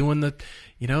that and you're doing the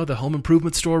home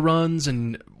improvement store runs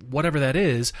and whatever that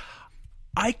is,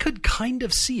 I could kind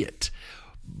of see it.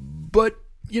 But,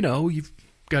 you've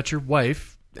got your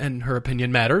wife and her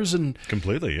opinion matters. And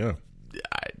completely, yeah.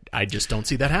 I just don't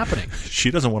see that happening.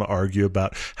 She doesn't want to argue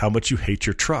about how much you hate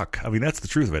your truck. I mean, that's the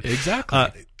truth of it.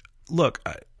 Exactly. Look,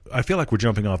 I feel like we're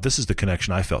jumping off. This is the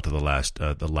connection I felt to the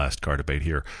last car debate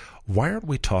here. Why aren't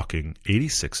we talking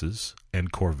 86s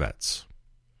and Corvettes?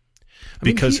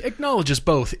 Because he acknowledges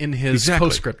both in his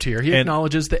postscript here. He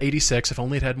acknowledges the 86 if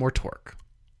only it had more torque.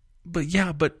 But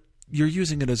you're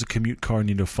using it as a commute car and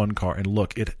you need a fun car. And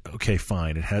look,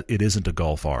 fine. It isn't a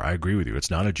Golf R. I agree with you. It's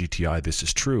not a GTI. This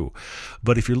is true.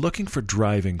 But if you're looking for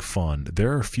driving fun,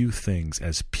 there are a few things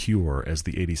as pure as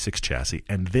the 86 chassis.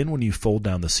 And then when you fold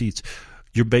down the seats,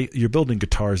 You're building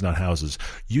guitars, not houses.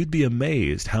 You'd be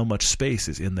amazed how much space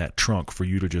is in that trunk for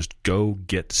you to just go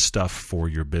get stuff for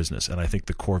your business. And I think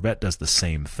the Corvette does the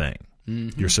same thing.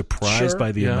 Mm-hmm. You're surprised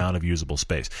by the amount of usable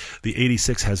space. The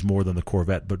 86 has more than the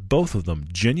Corvette, but both of them,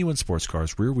 genuine sports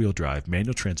cars, rear-wheel drive,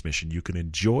 manual transmission. You can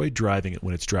enjoy driving it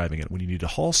when it's driving it. When you need to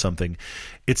haul something,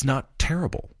 it's not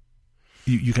terrible.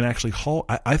 You can actually haul.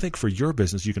 I think for your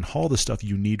business, you can haul the stuff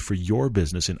you need for your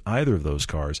business in either of those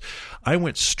cars. I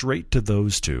went straight to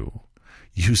those two,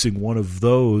 using one of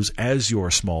those as your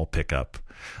small pickup.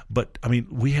 But, I mean,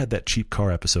 we had that cheap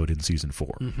car episode in season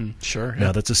 4. Mm-hmm. Sure.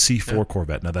 Now, that's a C4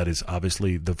 Corvette. Now, that is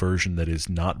obviously the version that is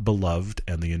not beloved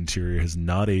and the interior has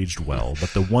not aged well.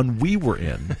 But the one we were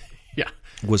in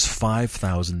was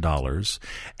 $5,000,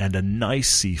 and a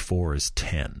nice C4 is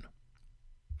 $10,000.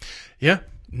 Yeah.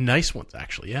 Nice ones,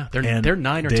 actually. Yeah, they're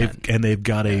 9 or 10, and they've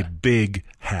got a big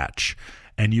hatch.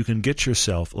 And you can get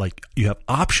yourself, like, you have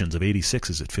options of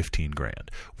 86s at $15,000.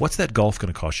 What's that Golf going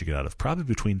to cost you to get out of? Probably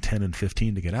between 10 and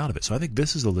 15 to get out of it. So I think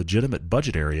this is a legitimate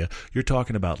budget area. You're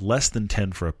talking about less than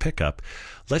 10 for a pickup.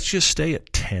 Let's just stay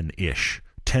at 10-ish,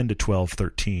 10 to 12,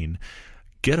 13.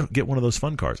 Get one of those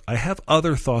fun cars. I have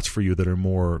other thoughts for you that are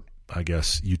more, I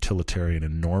guess, utilitarian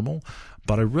and normal.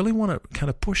 But I really want to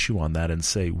kind of push you on that and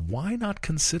say, why not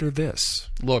consider this?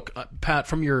 Look, Pat,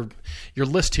 from your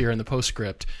list here in the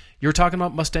postscript, you're talking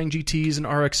about Mustang GTs and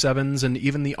RX-7s and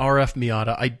even the RF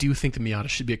Miata. I do think the Miata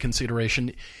should be a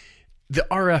consideration. The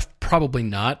RF, probably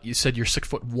not. You said you're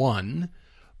 6'1",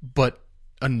 but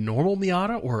a normal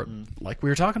Miata, or like we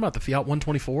were talking about, the Fiat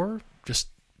 124, just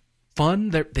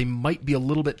fun. They might be a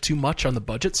little bit too much on the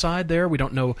budget side there. We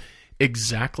don't know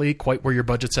exactly quite where your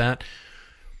budget's at.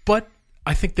 But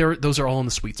I think those are all in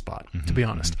the sweet spot, to be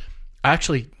honest. I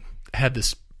actually had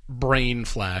this brain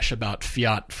flash about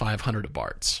Fiat 500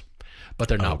 Abarths, but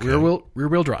they're not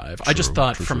rear-wheel drive. True, I just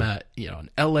thought from an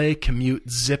LA commute,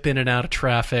 zip in and out of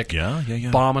traffic,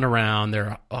 bombing around,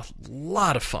 they're a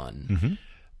lot of fun. Mm-hmm.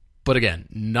 But again,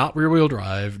 not rear-wheel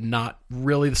drive, not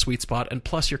really the sweet spot, and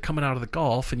plus you're coming out of the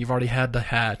Golf and you've already had the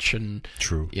hatch and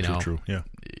true.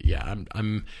 Yeah,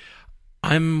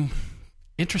 I'm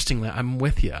interestingly, I'm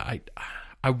with you.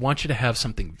 I want you to have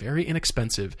something very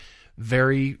inexpensive,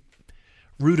 very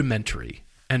rudimentary,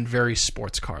 and very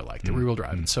sports car-like, the rear-wheel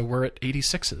drive. And so we're at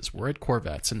 86s, we're at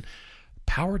Corvettes, and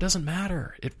power doesn't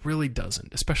matter. It really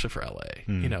doesn't, especially for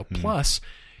LA. Plus,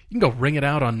 you can go ring it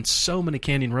out on so many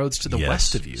canyon roads to the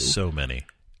west of you. So many.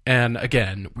 And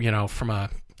again, from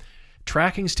a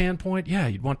tracking standpoint,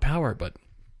 you'd want power, but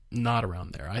not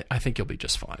around there. I think you'll be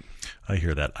just fine. I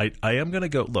hear that. I am going to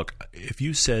go, look, if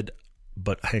you said,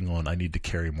 but hang on, I need to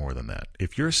carry more than that.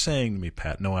 If you're saying to me,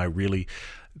 Pat, no,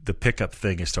 the pickup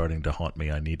thing is starting to haunt me.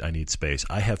 I need space.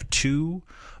 I have 2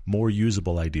 more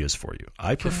usable ideas for you.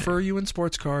 I prefer you in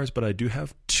sports cars, but I do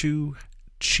have 2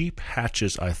 cheap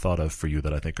hatches I thought of for you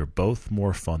that I think are both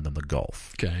more fun than the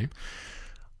Golf. Okay.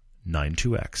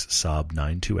 92X, Saab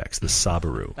 92X, the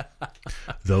Subaru.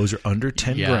 Those are under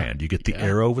 $10,000. You get the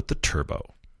Aero with the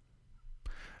turbo.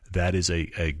 That is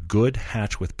a good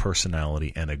hatch with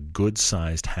personality and a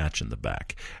good-sized hatch in the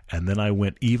back. And then I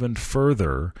went even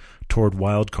further toward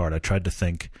Wildcard. I tried to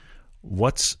think,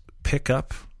 what's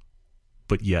pickup,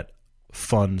 but yet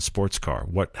fun sports car?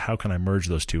 How can I merge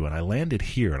those two? And I landed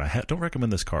here, and I don't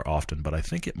recommend this car often, but I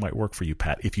think it might work for you,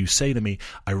 Pat. If you say to me,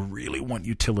 I really want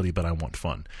utility, but I want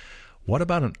fun. What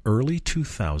about an early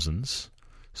 2000s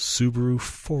Subaru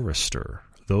Forester?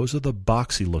 Those are the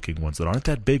boxy-looking ones that aren't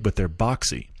that big, but they're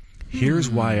boxy. Here's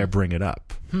why I bring it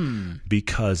up.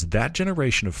 Because that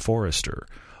generation of Forester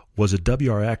was a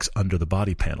WRX under the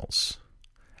body panels.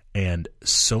 And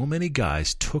so many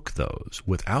guys took those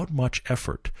without much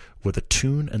effort with a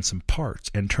tune and some parts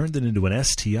and turned it into an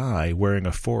STI wearing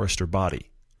a Forester body.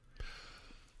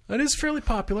 That is fairly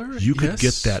popular. You could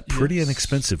get that pretty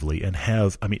inexpensively and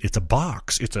have, it's a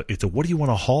box. It's a what do you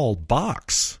want to haul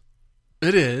box.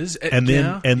 It is. And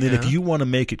then if you want to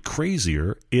make it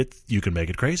crazier, you can make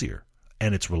it crazier.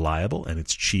 And it's reliable and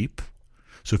it's cheap.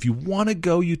 So if you want to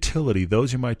go utility,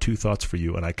 those are my 2 thoughts for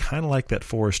you. And I kind of like that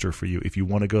Forester for you if you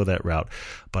want to go that route.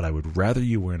 But I would rather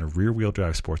you were in a rear-wheel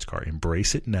drive sports car.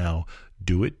 Embrace it now,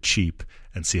 do it cheap,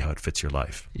 and see how it fits your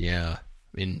life. Yeah.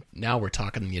 Now we're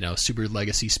talking, Subaru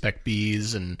Legacy Spec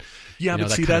Bs and but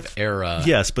that see, kind of era.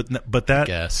 Yes, but that, I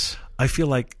guess. I feel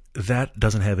like that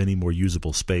doesn't have any more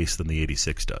usable space than the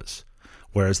 86 does.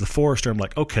 Whereas the Forester, I'm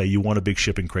like, okay, you want a big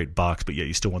shipping crate box, but yet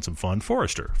you still want some fun.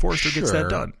 Forester gets that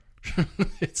done.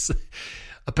 It's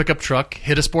a pickup truck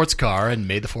hit a sports car and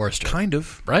made the Forester. Kind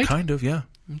of. Right? Kind of, yeah.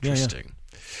 Interesting.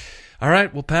 All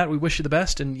right. Well, Pat, we wish you the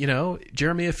best. And,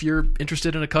 Jeremy, if you're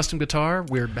interested in a custom guitar,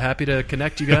 we're happy to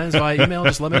connect you guys via email.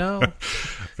 Just let me know.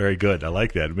 Very good. I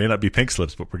like that. It may not be Pink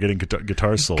Slips, but we're getting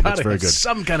guitars sold. That's very good.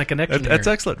 Some kind of connection That's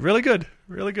excellent. Really good.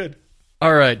 Really good.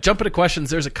 All right. Jumping to questions.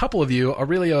 There's a couple of you,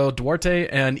 Aurelio Duarte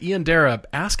and Ian Dara,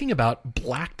 asking about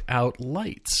blacked out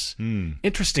lights.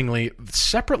 Interestingly,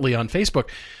 separately on Facebook.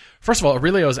 First of all,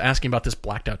 Aurelio is asking about this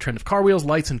blacked out trend of car wheels,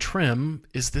 lights, and trim.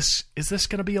 Is this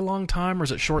going to be a long time, or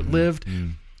is it short-lived?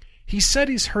 He said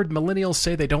he's heard millennials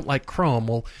say they don't like chrome.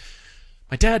 Well,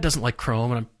 my dad doesn't like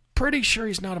chrome, and I'm pretty sure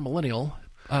he's not a millennial.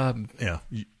 Yeah,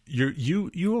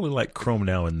 you only like chrome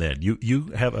now and then.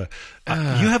 You have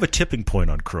a tipping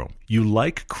point on chrome. You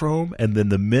like chrome, and then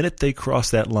the minute they cross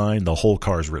that line, the whole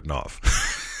car is written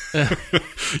off.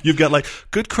 You've got like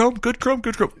good chrome.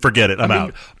 Forget it. I'm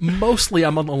out. Mostly,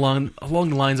 I'm along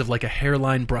the lines of like a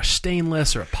hairline brush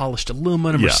stainless or a polished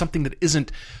aluminum or something that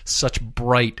isn't such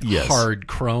bright, hard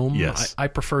chrome. Yes. I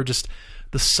prefer just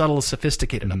the subtle,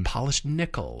 sophisticated, a polished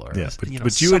nickel. Or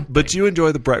but you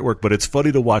enjoy the bright work. But it's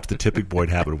funny to watch the tipping point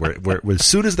happen where as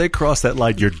soon as they cross that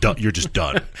line, you're done. You're just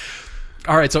done.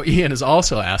 All right, so Ian is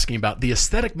also asking about the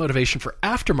aesthetic motivation for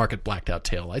aftermarket blacked-out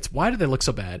taillights. Why do they look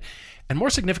so bad? And more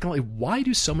significantly, why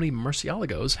do so many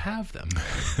Murciélagos have them?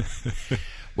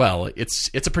 Well,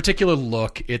 it's a particular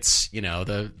look. It's,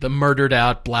 the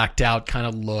murdered-out, blacked-out kind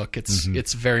of look.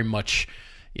 It's very much,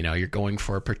 you're going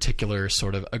for a particular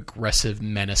sort of aggressive,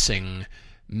 menacing,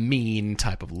 mean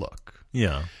type of look.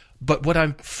 Yeah. But what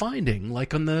I'm finding,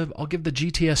 like I'll give the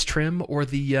GTS trim or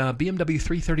the BMW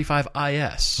 335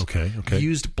 IS,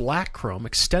 used black chrome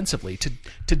extensively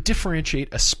to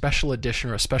differentiate a special edition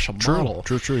or a special model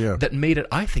that made it,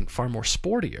 I think, far more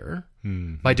sportier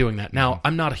by doing that. Now,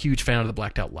 I'm not a huge fan of the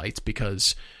blacked out lights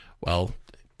because, well,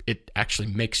 it actually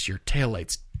makes your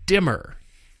taillights dimmer.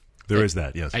 There is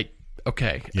that, yes.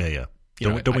 Yeah.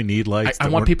 Don't we need lights? I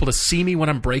want people to see me when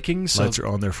I'm braking. So lights are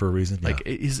on there for a reason. Like,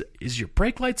 is your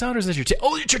brake lights on, or is this your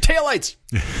it's your taillights?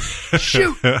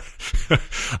 Shoot!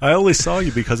 I only saw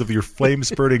you because of your flame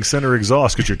spurting center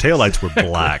exhaust because your taillights were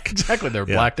black. Exactly, they're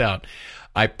blacked out.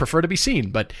 I prefer to be seen,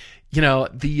 but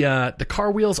the car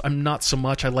wheels, I'm not so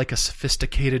much. I like a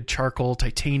sophisticated charcoal,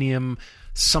 titanium,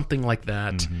 something like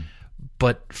that.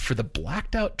 But for the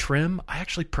blacked out trim, I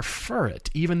actually prefer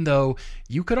it, even though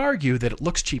you could argue that it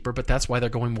looks cheaper, but that's why they're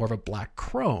going more of a black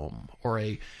chrome or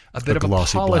a bit of a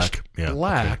polished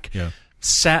black. Okay. Yeah.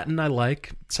 Satin I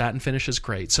like. Satin finish is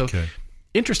great. So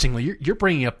interestingly, you're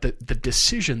bringing up the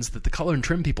decisions that the color and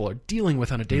trim people are dealing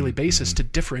with on a daily basis to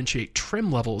differentiate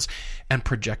trim levels and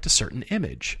project a certain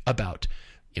image about,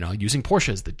 using Porsche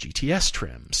as the GTS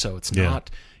trim. So it's not...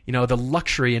 the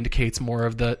luxury indicates more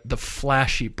of the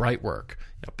flashy, bright work.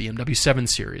 BMW 7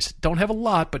 Series don't have a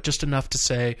lot, but just enough to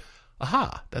say,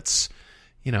 aha, that's,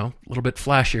 a little bit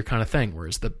flashier kind of thing.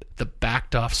 Whereas the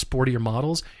backed off, sportier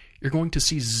models, you're going to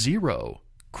see zero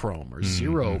chrome or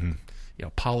zero,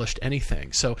 polished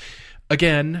anything. So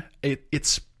again,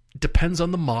 it's depends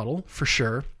on the model for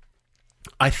sure.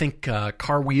 I think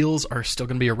car wheels are still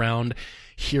going to be around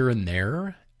here and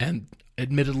there, and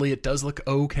admittedly, it does look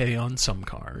okay on some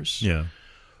cars. Yeah.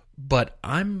 But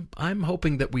I'm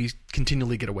hoping that we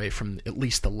continually get away from at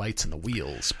least the lights and the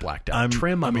wheels blacked out.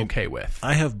 Trim I'm okay with.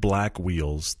 I have black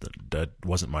wheels. That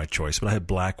wasn't my choice, but I had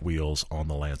black wheels on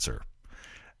the Lancer.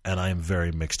 And I am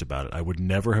very mixed about it. I would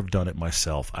never have done it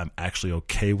myself. I'm actually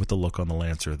okay with the look on the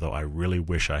Lancer, though I really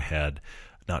wish I had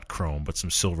not chrome, but some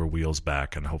silver wheels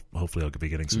back, and hopefully I'll be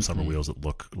getting some summer wheels that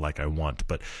look like I want.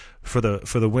 But for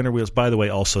the winter wheels, by the way,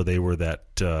 also they were that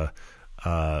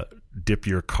dip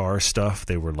your car stuff.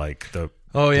 They were like the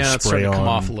it's starting to come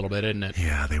off a little bit, isn't it?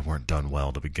 Yeah, they weren't done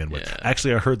well to begin with.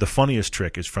 Actually, I heard the funniest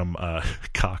trick is from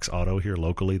Cox Auto here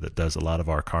locally that does a lot of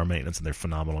our car maintenance, and they're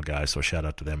phenomenal guys, so a shout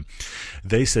out to them.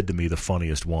 They said to me the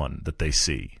funniest one that they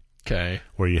see. Okay.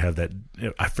 Where you have that,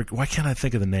 why can't I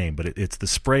think of the name? But it's the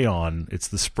spray-on. It's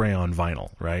the spray-on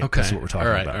vinyl, right? Okay. That's what we're talking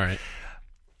about. All right.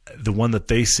 The one that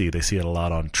they see it a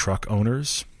lot on truck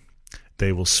owners.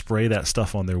 They will spray that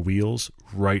stuff on their wheels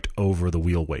right over the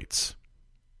wheel weights.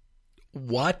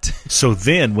 What? So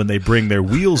then, when they bring their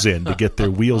wheels in to get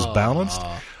their wheels balanced,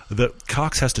 the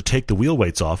Cox has to take the wheel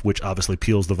weights off, which obviously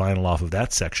peels the vinyl off of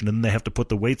that section, and then they have to put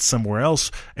the weights somewhere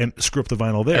else and screw up the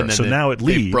vinyl there. So now it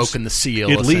leaves. They've broken the seal.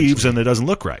 It leaves, and it doesn't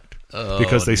look right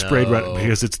because they sprayed right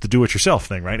because it's the do-it-yourself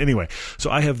thing, right? Anyway, so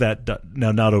I have that done,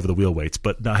 now, not over the wheel weights,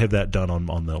 but I have that done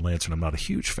on the Lancer. And I'm not a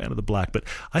huge fan of the black, but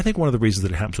I think one of the reasons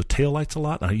that it happens with taillights a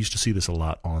lot, and I used to see this a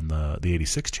lot on the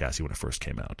 86 chassis when it first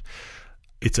came out.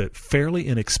 It's a fairly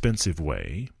inexpensive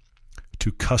way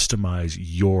to customize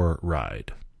your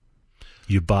ride.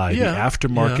 You buy the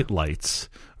aftermarket lights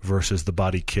versus the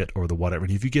body kit or the whatever.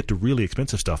 And if you get to really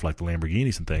expensive stuff like the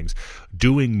Lamborghinis and things,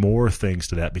 doing more things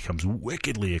to that becomes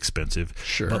wickedly expensive.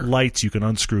 Sure. But lights you can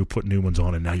unscrew, put new ones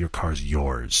on, and now your car's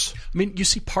yours. I mean, you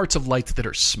see parts of lights that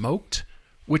are smoked,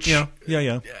 which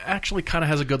actually kind of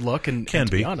has a good look. And to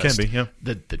be honest, the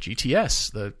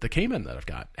GTS, the Cayman that I've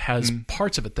got, has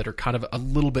parts of it that are kind of a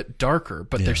little bit darker,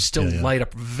 but they're still light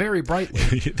up very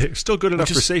brightly. They're still good enough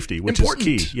for safety, which is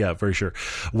key. Yeah, very sure.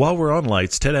 While we're on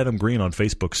lights, Ted Adam Green on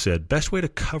Facebook said, best way to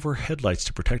cover headlights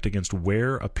to protect against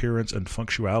wear, appearance, and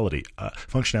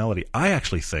functionality. I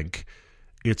actually think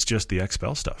it's just the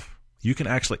XPEL stuff. You can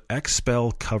actually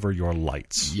XPEL cover your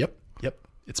lights. Yep.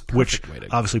 It's a perfect way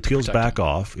to obviously peels back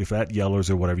off. If that yellows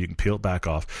or whatever, you can peel it back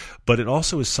off. But it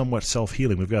also is somewhat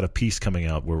self-healing. We've got a piece coming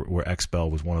out where XPEL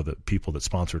was one of the people that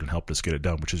sponsored and helped us get it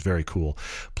done, which is very cool.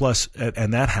 Plus,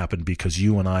 and that happened because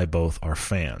you and I both are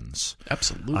fans.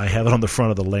 Absolutely. I have it on the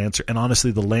front of the Lancer. And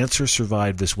honestly, the Lancer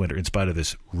survived this winter, in spite of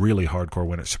this really hardcore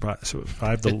winter.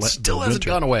 Survived it still hasn't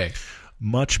gone away.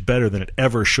 Much better than it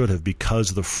ever should have,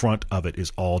 because the front of it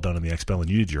is all done in the XPEL, and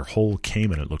you did your whole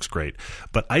Cayman. It looks great.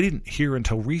 But I didn't hear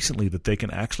until recently that they can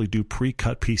actually do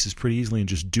pre-cut pieces pretty easily and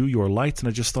just do your lights, and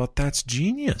I just thought that's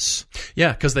genius.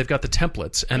 Yeah, because they've got the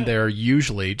templates, and they're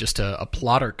usually just a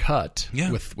plotter cut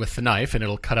with the knife, and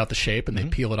it'll cut out the shape, and they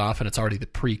peel it off, and it's already the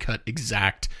pre-cut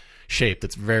exact shape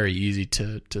that's very easy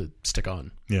to stick on.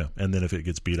 Yeah, and then if it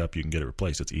gets beat up, you can get it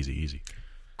replaced. It's easy.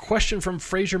 Question from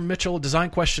Fraser Mitchell, design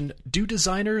question. Do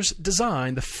designers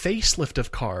design the facelift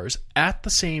of cars at the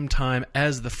same time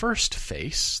as the first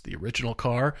face, the original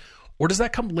car, or does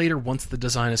that come later once the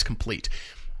design is complete?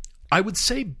 I would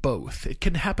say both. It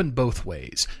can happen both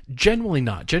ways. Generally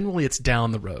not. Generally it's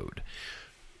down the road.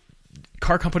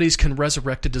 Car companies can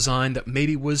resurrect a design that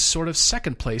maybe was sort of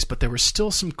second place, but there were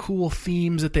still some cool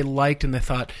themes that they liked, and they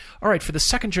thought, all right, for the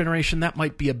second generation, that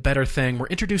might be a better thing. We're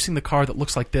introducing the car that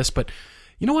looks like this, but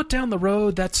you know what? Down the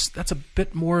road, that's a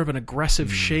bit more of an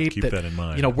aggressive shape. Keep that in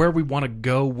mind. You know, where we want to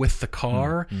go with the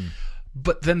car.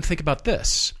 But then think about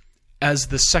this. As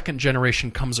the second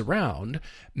generation comes around,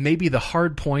 maybe the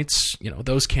hard points,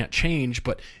 those can't change,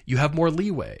 but you have more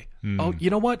leeway. Oh, you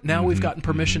know what? Now we've gotten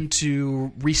permission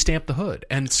to restamp the hood,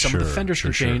 and some of the fenders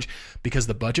can change because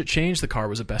the budget changed. The car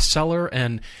was a bestseller,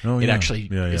 and it actually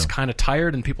is kind of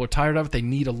tired, and people are tired of it. They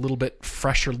need a little bit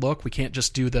fresher look. We can't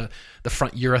just do the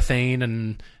front urethane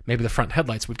and maybe the front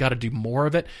headlights. We've got to do more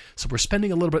of it. So we're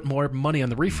spending a little bit more money on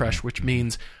the refresh, which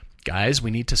means, guys, we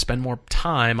need to spend more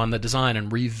time on the design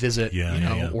and revisit,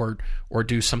 or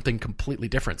do something completely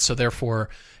different. So therefore,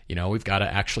 we've got to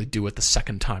actually do it the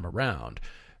second time around.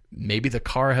 Maybe the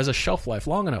car has a shelf life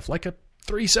long enough, like a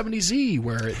 370Z,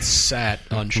 where it sat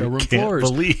on showroom floors.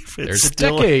 Believe There's a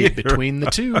decade between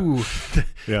the two.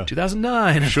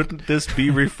 2009. Shouldn't this be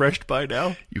refreshed by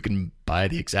now? You can buy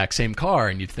the exact same car,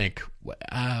 and you'd think,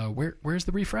 where's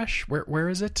the refresh? Where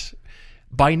is it?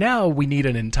 By now, we need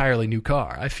an entirely new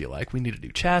car. I feel like we need a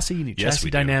new chassis, new chassis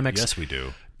dynamics. Yes, we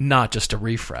do. Not just a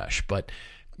refresh, but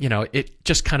it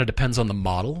just kind of depends on the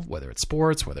model, whether it's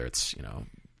sports, whether it's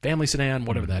family sedan,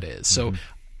 whatever that is. So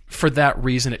for that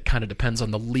reason, it kind of depends on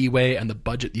the leeway and the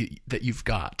budget that you've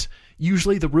got.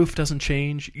 Usually the roof doesn't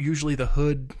change. Usually the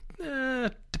hood,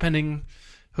 depending,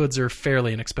 hoods are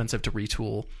fairly inexpensive to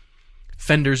retool.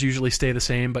 Fenders usually stay the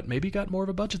same, but maybe you got more of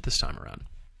a budget this time around.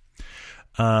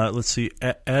 Let's see.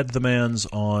 Add the man's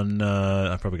on,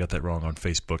 I probably got that wrong on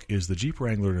Facebook. Is the Jeep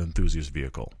Wrangler an enthusiast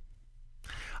vehicle?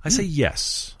 I say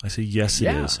yes. It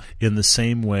is, in the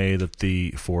same way that the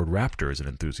Ford Raptor is an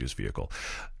enthusiast vehicle.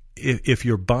 If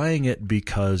you're buying it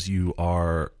because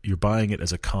you're buying it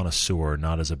as a connoisseur,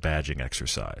 not as a badging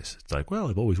exercise. It's like, well,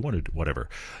 I've always wanted whatever.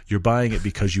 You're buying it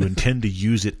because you intend to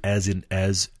use it as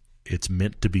it's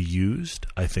meant to be used.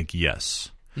 I think yes.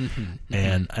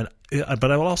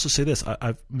 But I will also say this.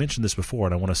 I've mentioned this before,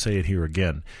 and I want to say it here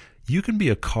again. You can be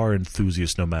a car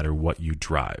enthusiast no matter what you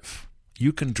drive.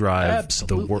 You can drive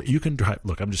you can drive.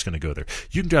 Look, I'm just going to go there.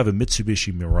 You can drive a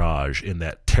Mitsubishi Mirage in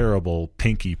that terrible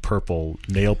pinky purple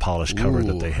nail polish cover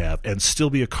that they have, and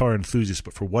still be a car enthusiast.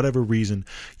 But for whatever reason,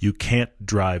 you can't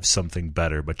drive something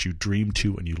better. But you dream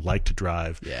to, and you like to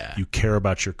drive. Yeah. You care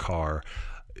about your car.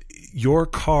 Your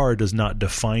car does not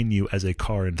define you as a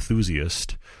car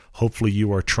enthusiast. Hopefully,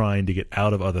 you are trying to get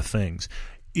out of other things.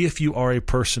 If you are a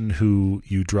person who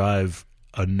you drive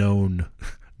a known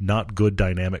not good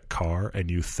dynamic car and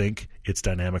you think its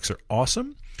dynamics are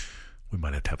awesome, we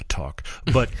might have to have a talk.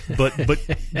 But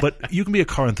you can be a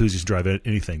car enthusiast and drive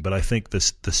anything. But I think the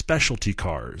specialty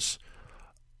cars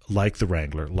like the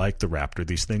Wrangler, like the Raptor,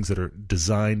 these things that are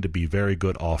designed to be very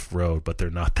good off-road, but they're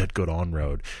not that good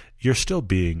on-road, you're still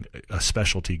being a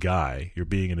specialty guy. You're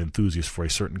being an enthusiast for a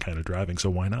certain kind of driving, so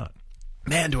why not?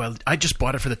 Man, I just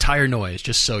bought it for the tire noise,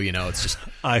 just so you know. It's just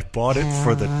I bought it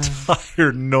for the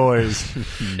tire noise.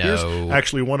 No. Here's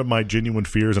actually one of my genuine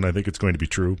fears, and I think it's going to be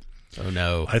true. Oh,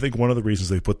 no. I think one of the reasons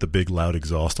they put the big, loud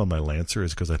exhaust on my Lancer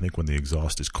is because I think when the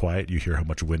exhaust is quiet, you hear how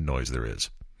much wind noise there is.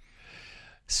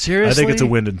 Seriously? I think it's a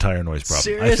wind and tire noise problem.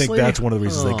 Seriously? I think that's one of the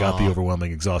reasons they got the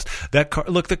overwhelming exhaust. That car,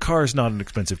 look, the car is not an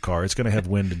expensive car. It's going to have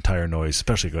wind and tire noise,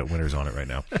 especially if you've got winters on it right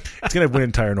now. It's going to have wind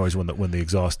and tire noise when the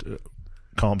exhaust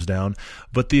calms down,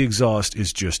 but the exhaust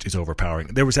is overpowering.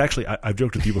 There was actually, I've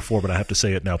joked with you before, but I have to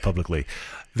say it now publicly.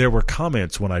 There were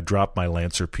comments when I dropped my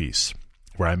Lancer piece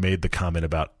where I made the comment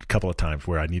about a couple of times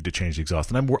where I need to change the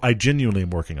exhaust, and I genuinely am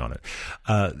working on it.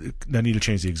 I need to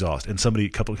change the exhaust, and a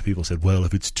couple of people said, well,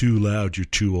 if it's too loud, you're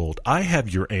too old. I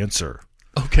have your answer.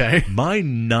 Okay. My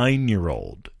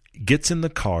 9-year-old gets in the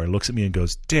car and looks at me and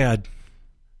goes, Dad,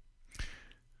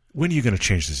 when are you going to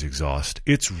change this exhaust?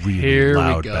 It's really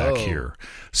loud back here.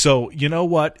 So, you know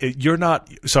what? You're not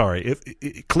 – sorry.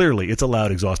 Clearly, it's a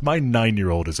loud exhaust. My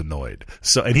 9-year-old is annoyed.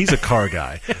 So, and he's a car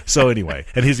guy. So, anyway,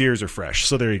 and his ears are fresh.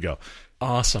 So, there you go.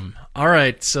 Awesome. All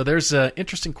right. So, there's an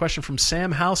interesting question from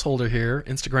Sam Householder here,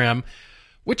 Instagram.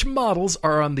 Which models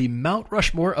are on the Mount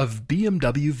Rushmore of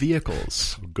BMW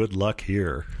vehicles? Good luck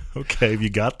here. Okay. Have you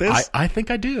got this? I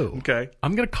think I do. Okay.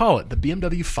 I'm going to call it the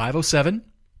BMW 507.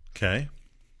 Okay.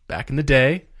 Back in the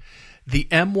day, the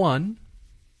M1,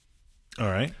 all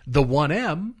right, the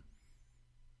 1M,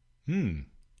 and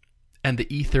the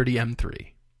E30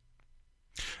 M3.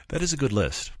 That is a good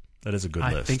list. I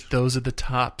think those are the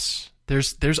tops.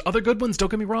 There's other good ones. Don't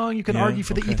get me wrong. You can argue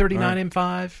for the E39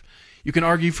 M5. You can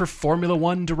argue for Formula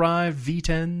One derived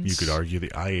V10s. You could argue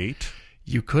the i8.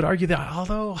 You could argue that,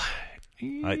 although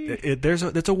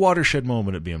it's a watershed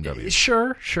moment at BMW.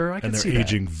 Sure, I can see that. And they're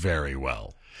aging very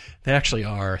well. They actually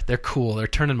are. They're cool. They're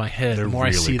turning my head the more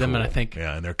really I see them, cool. and I think,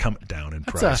 yeah, and they're coming down in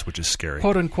price, which is scary.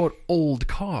 "Quote unquote" old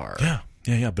car.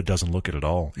 Yeah, but doesn't look it at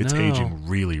all. It's aging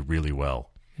really, really well.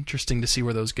 Interesting to see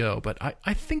where those go, but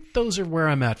I think those are where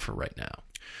I'm at for right now.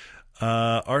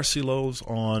 RC Lowe's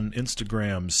on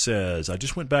Instagram says, I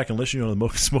just went back and listened to the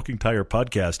Smoking Tire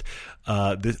podcast.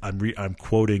 I'm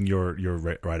quoting your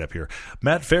right up here.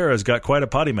 Matt Farah's got quite a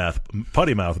potty mouth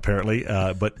apparently,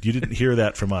 but you didn't hear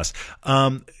that from us.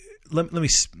 Let me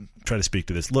try to speak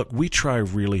to this. Look, we try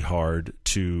really hard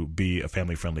to be a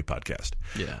family-friendly podcast.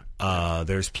 Yeah.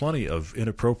 There's plenty of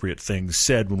inappropriate things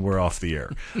said when we're off the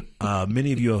air.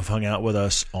 Many of you have hung out with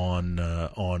us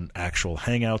on actual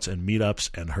hangouts and meetups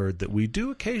and heard that we do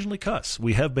occasionally cuss.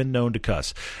 We have been known to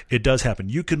cuss. It does happen.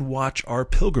 You can watch our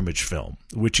pilgrimage film,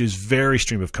 which is very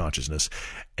stream of consciousness,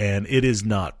 and it is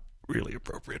not really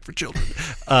appropriate for children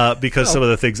because some of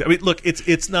the things. I mean, look,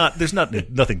 it's not. There's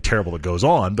nothing terrible that goes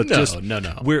on, but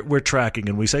no. We're tracking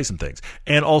and we say some things,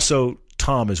 and also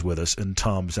Tom is with us, and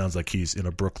Tom sounds like he's in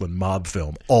a Brooklyn mob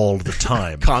film all the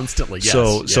time, constantly. Yes,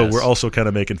 so we're also kind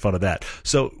of making fun of that.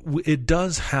 So it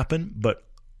does happen, but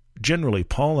generally,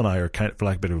 Paul and I are kind of, for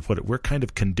lack of a better way to put it, we're kind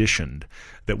of conditioned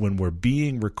that when we're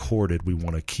being recorded, we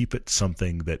want to keep it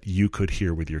something that you could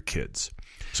hear with your kids.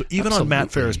 So even on Matt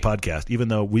Farah's podcast, even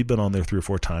though we've been on there 3 or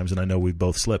 4 times, and I know we've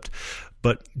both slipped,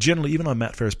 but generally, even on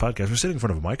Matt Farah's podcast, we're sitting in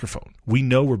front of a microphone. We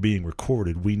know we're being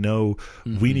recorded. We know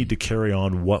we need to carry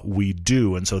on what we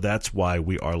do, and so that's why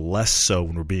we are less so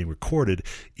when we're being recorded,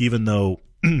 even though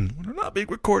when we're not being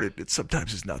recorded,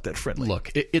 sometimes it's not that friendly.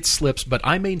 Look, it slips, but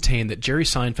I maintain that Jerry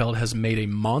Seinfeld has made a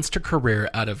monster career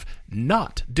out of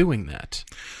not doing that.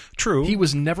 True. He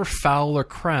was never foul or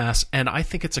crass, and I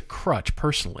think it's a crutch,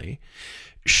 personally.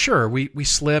 Sure, we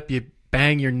slip, you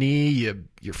bang your knee,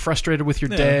 you're frustrated with your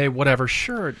day, whatever.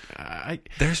 Sure.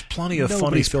 There's plenty of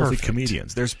funny, filthy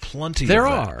comedians. There's plenty there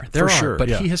of are. that. There for are, sure. But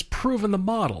he has proven the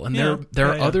model, and there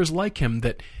are others like him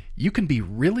that you can be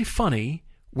really funny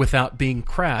without being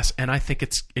crass, and I think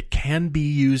it can be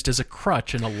used as a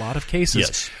crutch in a lot of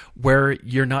cases where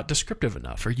you're not descriptive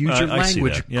enough or use your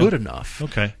language good enough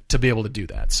to be able to do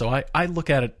that. So I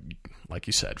look at it, like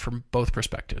you said, from both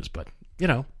perspectives, but,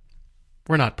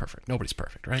 we're not perfect. Nobody's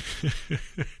perfect, right?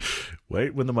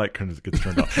 Wait when the mic gets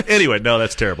turned off. Anyway, no,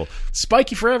 that's terrible.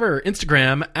 Spiky Forever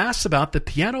Instagram asks about the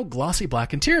piano glossy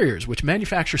black interiors, which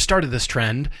manufacturer started this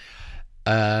trend.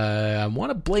 I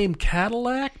want to blame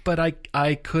Cadillac, but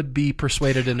I could be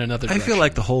persuaded in another direction. I feel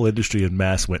like the whole industry in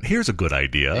mass went, here's a good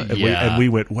idea. And we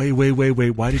went, wait,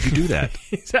 why did you do that?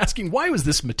 He's asking, why was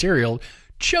this material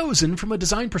chosen from a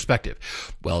design perspective?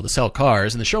 Well, to sell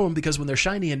cars and to show them, because when they're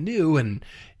shiny and new and,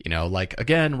 like,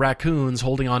 again, raccoons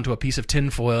holding onto a piece of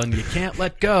tinfoil and you can't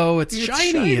let go, it's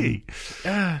shiny.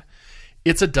 And,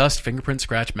 it's a dust fingerprint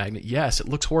scratch magnet. Yes, it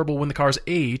looks horrible when the cars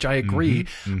age. I agree.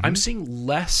 I'm seeing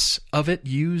less of it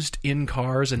used in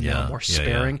cars and more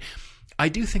sparing. I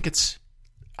do think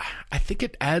I think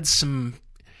it adds some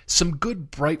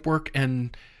good bright work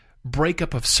and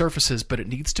breakup of surfaces, but it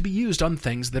needs to be used on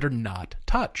things that are not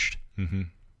touched.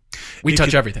 We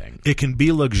touch everything. It can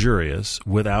be luxurious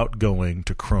without going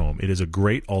to chrome. It is a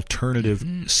great alternative,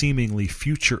 seemingly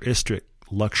futuristic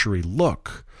luxury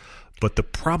look. But the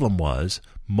problem was,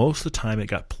 most of the time it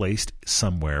got placed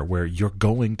somewhere where you're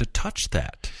going to touch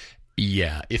that.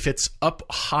 Yeah, if it's up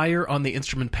higher on the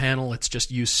instrument panel, it's just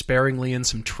used sparingly in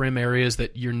some trim areas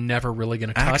that you're never really going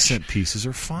to touch. Accent pieces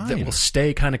are fine. That will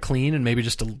stay kind of clean and maybe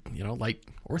just a light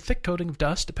or thick coating of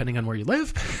dust, depending on where you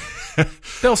live.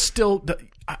 They'll still.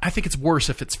 I think it's worse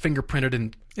if it's fingerprinted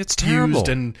and it's terrible. Used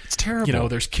and it's terrible.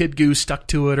 There's kid goo stuck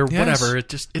to it or whatever. It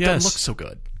doesn't look so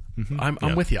good.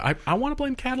 I'm with you. I want to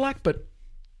blame Cadillac, but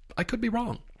I could be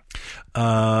wrong.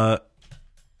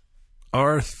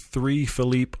 R3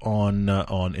 Philippe on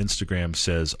Instagram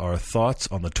says, our thoughts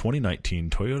on the 2019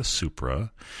 Toyota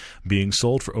Supra being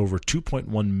sold for over $2.1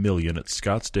 million at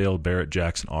Scottsdale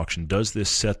Barrett-Jackson auction. Does this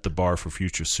set the bar for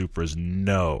future Supras?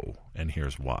 No, and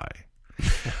here's why.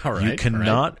 All right, you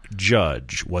cannot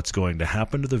judge what's going to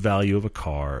happen to the value of a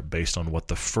car based on what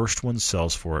the first one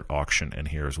sells for at auction, and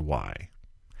here's why.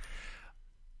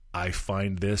 I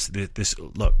find this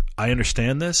look, I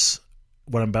understand this,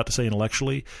 what I'm about to say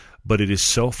intellectually, but it is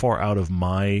so far out of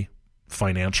my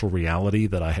financial reality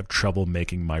that I have trouble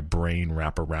making my brain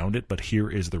wrap around it. But here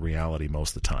is the reality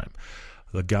most of the time.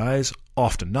 The guys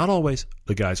often, not always,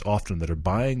 the guys often that are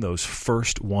buying those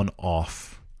first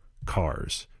one-off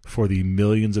cars for the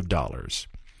millions of dollars,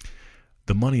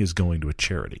 the money is going to a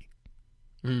charity.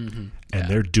 And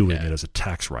they're doing it as a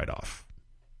tax write-off.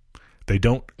 They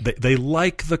don't. They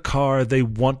like the car. They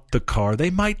want the car. They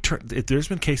might turn. There's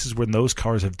been cases when those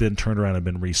cars have then turned around and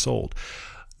been resold.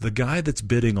 The guy that's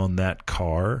bidding on that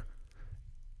car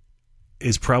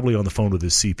is probably on the phone with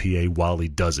his CPA while he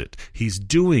does it. He's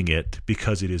doing it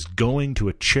because it is going to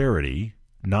a charity,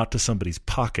 not to somebody's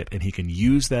pocket, and he can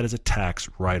use that as a tax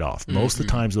write-off. Most of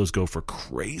the times those go for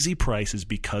crazy prices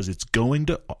because it's going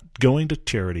to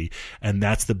charity, and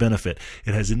that's the benefit.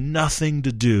 It has nothing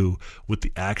to do with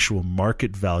the actual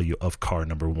market value of car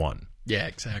number one. Yeah,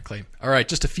 exactly. All right,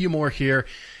 just a few more here.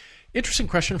 Interesting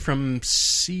question from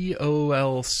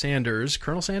COL Sanders,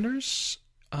 Colonel Sanders,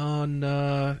 on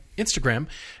Instagram,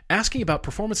 asking about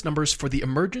performance numbers for the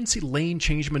emergency lane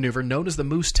change maneuver known as the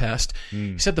Moose test.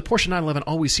 He said the Porsche 911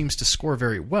 always seems to score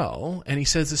very well, and he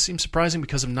says this seems surprising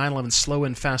because of 911's slow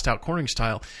in, fast out cornering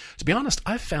style. To be honest,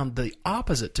 I've found the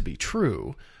opposite to be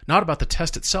true. Not about the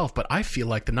test itself, but I feel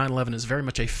like the 911 is very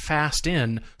much a fast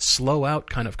in, slow out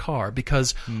kind of car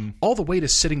because all the weight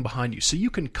is sitting behind you, so you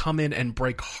can come in and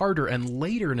brake harder and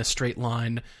later in a straight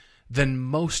line than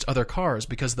most other cars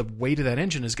because the weight of that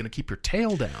engine is going to keep your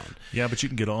tail down. Yeah, but you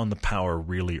can get on the power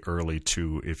really early,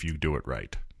 too, if you do it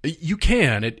right. You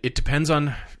can. It depends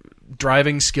on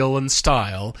driving skill and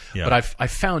style. Yeah. But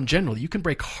I've found generally you can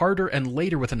brake harder and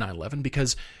later with a 911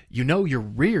 because your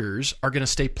rears are going to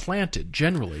stay planted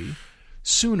generally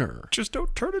sooner. Just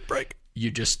don't turn and brake. You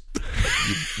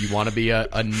want to be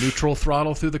a neutral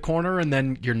throttle through the corner, and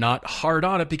then you're not hard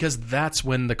on it because that's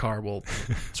when the car will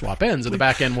swap ends, and the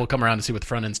back end will come around to see what the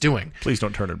front end's doing. Please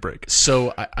don't turn and brake.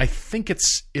 So I think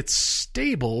it's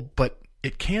stable, but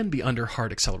it can be under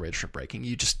hard acceleration braking.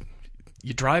 You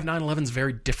drive 911s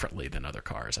very differently than other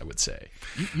cars, I would say.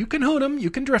 You can hoon them,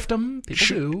 you can drift them. People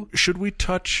do. Should we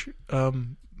touch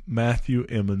Matthew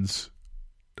Emmons'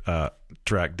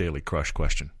 track daily crush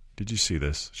question? Did you see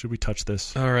this? Should we touch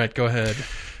this? All right, go ahead.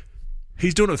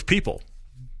 He's doing it with people.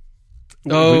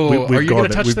 Oh, are you going to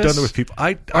touch this? We've done it with people.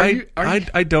 I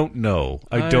don't know.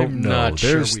 I don't know.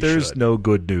 There's no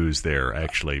good news there,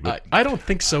 actually. But I don't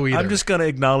think so either. I'm just going to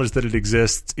acknowledge that it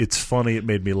exists. It's funny. It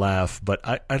made me laugh. But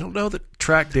I don't know that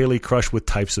track daily crush with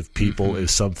types of people is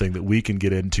something that we can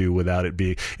get into without it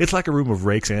being. It's like a room of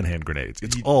rakes and hand grenades.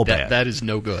 It's all bad. That is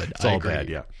no good. It's all bad.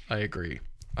 Yeah, I agree.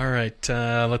 All right,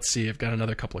 let's see. I've got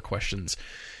another couple of questions.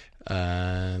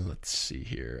 Let's see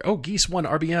here. Oh, Geese 1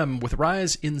 RBM, with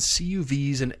rise in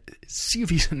CUVs and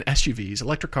SUVs,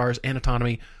 electric cars, and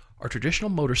autonomy, are traditional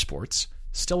motorsports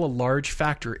still a large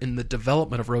factor in the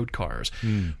development of road cars?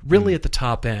 Really at the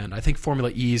top end. I think Formula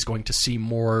E is going to see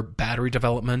more battery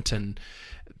development and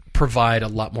provide a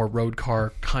lot more road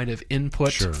car kind of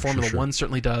input. Formula 1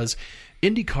 certainly does.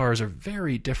 Indy cars are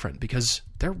very different because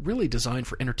they're really designed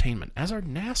for entertainment, as are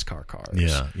NASCAR cars.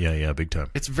 Yeah, big time.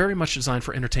 It's very much designed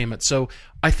for entertainment. So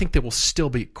I think there will still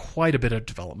be quite a bit of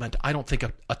development. I don't think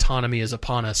autonomy is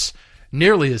upon us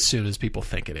nearly as soon as people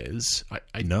think it is.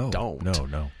 I don't.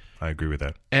 No. I agree with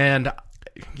that. And,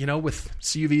 with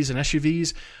CUVs and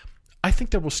SUVs, I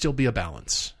think there will still be a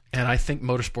balance. And I think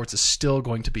motorsports is still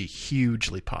going to be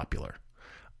hugely popular.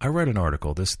 I read an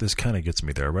article. This kind of gets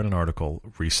me there. I read an article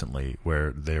recently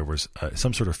where there was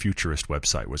some sort of futurist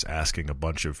website was asking a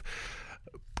bunch of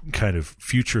kind of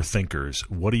future thinkers,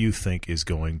 what do you think is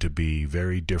going to be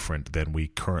very different than we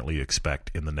currently expect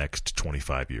in the next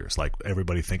 25 years? Like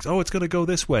everybody thinks, oh, it's going to go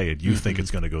this way, and you think it's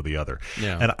going to go the other.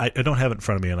 Yeah. And I don't have it in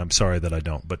front of me, and I'm sorry that I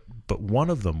don't. But one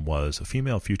of them was a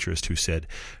female futurist who said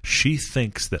she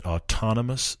thinks that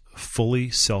autonomous,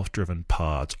 fully self-driven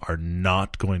pods are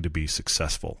not going to be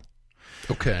successful.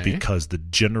 Okay. Because the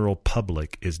general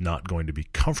public is not going to be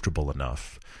comfortable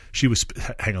enough.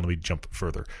 Hang on, let me jump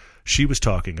further. She was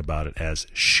talking about it as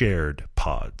shared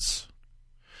pods.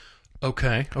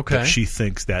 Okay. But she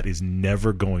thinks that is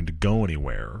never going to go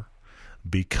anywhere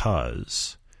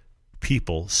because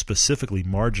people, specifically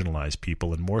marginalized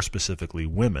people, and more specifically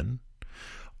women,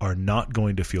 are not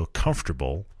going to feel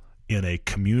comfortable in a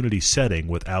community setting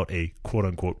without a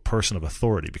quote-unquote person of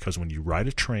authority. Because when you ride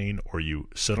a train or you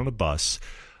sit on a bus,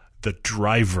 the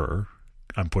driver,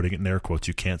 I'm putting it in air quotes,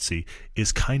 you can't see,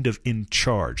 is kind of in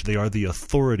charge. They are the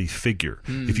authority figure.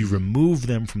 If you remove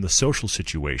them from the social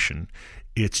situation,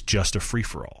 it's just a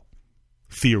free-for-all,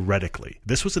 theoretically.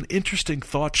 This was an interesting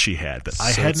thought she had that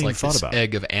I hadn't even thought about.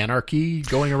 Egg of anarchy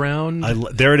going around?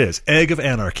 There it is, egg of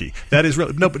anarchy. That is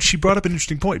real. No, but she brought up an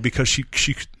interesting point because she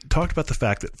talked about the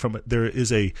fact that there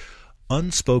is a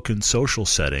unspoken social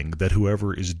setting that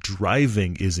whoever is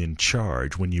driving is in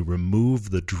charge. When you remove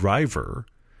the driver,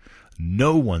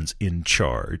 no one's in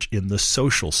charge in the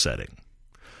social setting.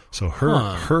 So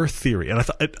her theory, and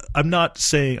I'm not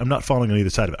following on either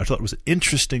side of it. I thought it was an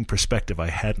interesting perspective I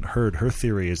hadn't heard. Her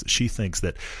theory is that she thinks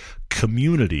that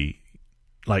community,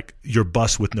 like your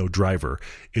bus with no driver,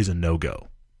 is a no-go.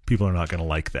 People are not going to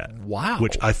like that. Wow.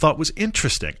 Which I thought was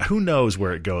interesting. Who knows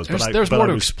where it goes? There's more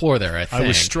to explore there, I think. I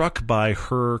was struck by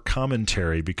her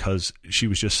commentary because she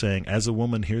was just saying, as a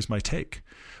woman, here's my take,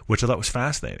 which I thought was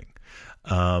fascinating.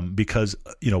 Because,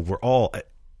 we're all...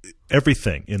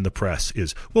 Everything in the press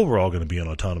is, well, we're all going to be on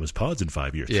autonomous pods in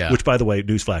 5 years. Yeah. Which, by the way,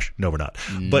 newsflash, no, we're not.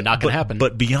 Not going to happen.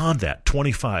 But beyond that,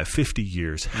 25, 50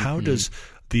 years, how does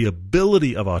the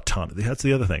ability of autonomy, that's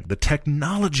the other thing, the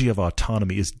technology of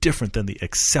autonomy is different than the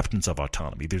acceptance of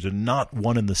autonomy. They're not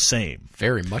one and the same.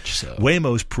 Very much so.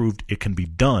 Waymo's proved it can be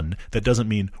done. That doesn't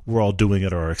mean we're all doing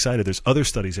it or are excited. There's other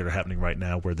studies that are happening right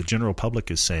now where the general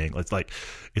public is saying, it's like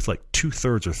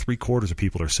 2/3 or 3/4 of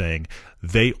people are saying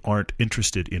they aren't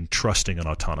interested in trusting an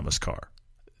autonomous car.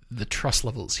 The trust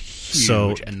level is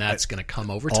huge, and that's going to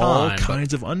come over time. All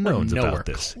kinds of unknowns about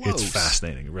this. Close. It's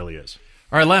fascinating. It really is.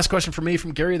 All right, last question for me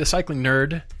from Gary the Cycling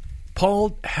Nerd.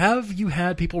 Paul, have you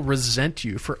had people resent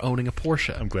you for owning a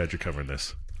Porsche? I'm glad you're covering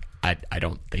this. I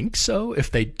don't think so. If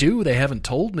they do, they haven't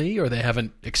told me or they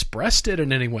haven't expressed it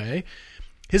in any way.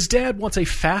 His dad wants a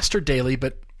faster daily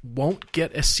but won't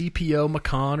get a CPO,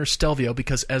 Macan, or Stelvio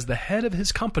because as the head of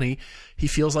his company, he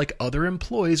feels like other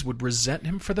employees would resent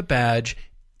him for the badge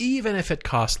even if it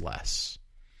cost less.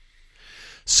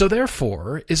 So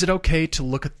therefore, is it okay to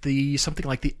look at something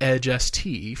like the Edge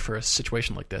ST for a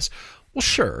situation like this? Well,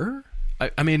 sure.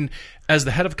 I mean, as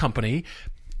the head of a company,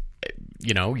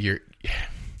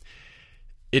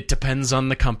 it depends on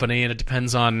the company and it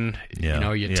depends on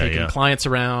you're taking clients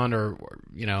around or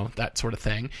that sort of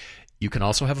thing. You can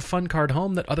also have a fun card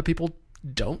home that other people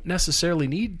don't necessarily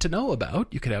need to know about.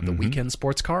 You could have the weekend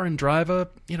sports car and drive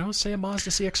say a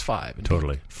Mazda CX-5 and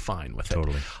totally be fine with it.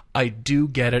 Totally. I do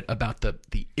get it about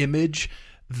the image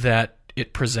that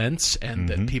it presents and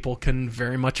that people can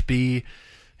very much be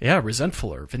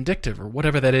resentful or vindictive or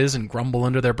whatever that is and grumble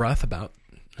under their breath about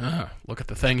look at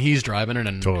the thing he's driving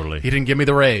and totally. He didn't give me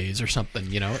the raise or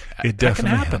something. It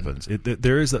definitely happens.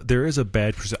 There is a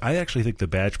badge perception. I actually think the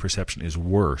badge perception is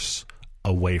worse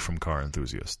away from car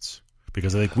enthusiasts.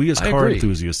 Because I think we as car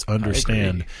enthusiasts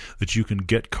understand that you can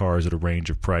get cars at a range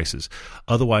of prices.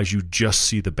 Otherwise, you just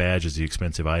see the badge as the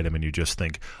expensive item and you just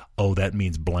think, oh, that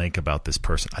means blank about this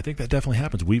person. I think that definitely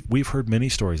happens. We've heard many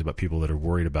stories about people that are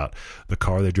worried about the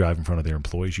car they drive in front of their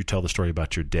employees. You tell the story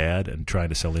about your dad and trying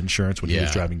to sell insurance when he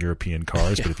was driving European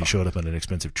cars, but if he showed up in an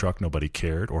expensive truck, nobody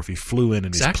cared. Or if he flew in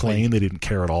his plane, they didn't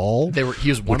care at all. He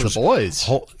was one of the boys.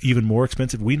 Even more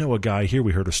expensive. We know a guy here,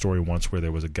 we heard a story once where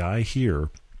there was a guy here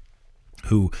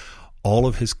who a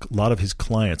lot of his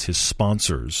clients, his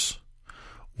sponsors,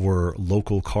 were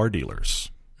local car dealers.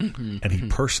 And he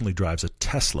personally drives a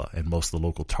Tesla, and most of the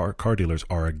local car dealers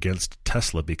are against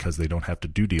Tesla because they don't have to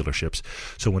do dealerships.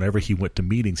 So whenever he went to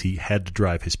meetings, he had to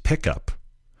drive his pickup,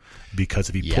 because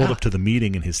if he pulled up to the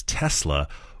meeting in his Tesla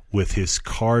with his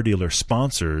car dealer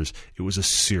sponsors, it was a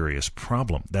serious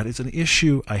problem. That is an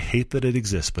issue. I hate that it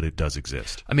exists, but it does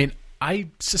exist. I mean, I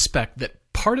suspect that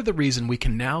part of the reason we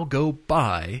can now go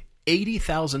buy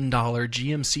 $80,000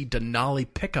 GMC Denali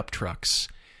pickup trucks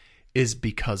is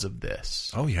because of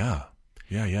this. Oh, yeah.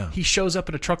 Yeah. He shows up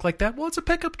in a truck like that. Well, it's a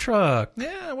pickup truck.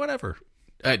 Yeah, whatever.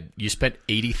 You spent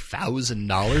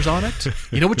 $80,000 on it?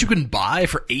 You know what you can buy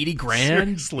for $80,000?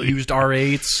 Seriously. Used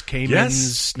R8s,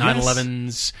 Caymans,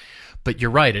 911s. But you're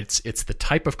right. It's the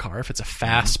type of car. If it's a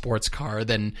fast sports car,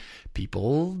 then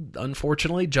people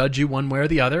unfortunately judge you one way or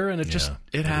the other, and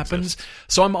it happens. Exists.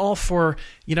 So I'm all for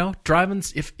driving.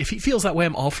 If he feels that way,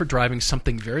 I'm all for driving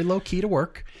something very low key to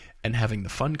work and having the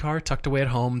fun car tucked away at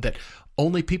home that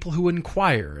only people who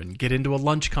inquire and get into a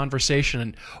lunch conversation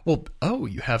and,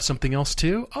 you have something else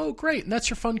too? Oh, great. And that's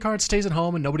your fun car. It stays at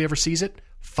home and nobody ever sees it?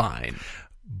 Fine.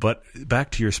 But back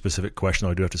to your specific question,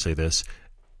 though, I do have to say this.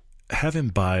 Have him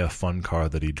buy a fun car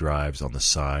that he drives on the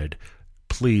side.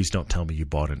 Please don't tell me you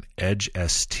bought an Edge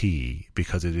ST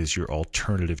because it is your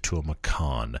alternative to a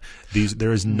Macan.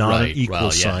 There is not an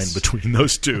equal sign between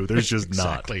those two. There's just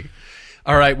exactly. Not.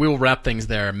 All right, we will wrap things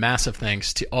there. Massive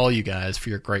thanks to all you guys for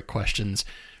your great questions.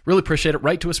 Really appreciate it.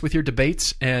 Write to us with your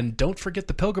debates. And don't forget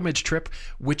the pilgrimage trip,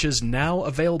 which is now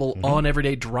available on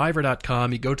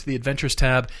everydaydriver.com. You go to the Adventures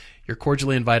tab. You're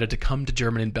cordially invited to come to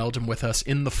Germany and Belgium with us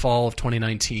in the fall of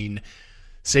 2019.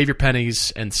 Save your pennies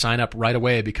and sign up right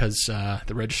away because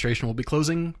the registration will be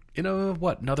closing in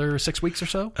another 6 weeks or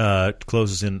so? It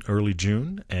closes in early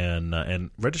June, and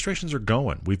registrations are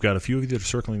going. We've got a few of you that are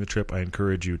circling the trip. I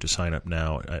encourage you to sign up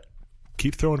now.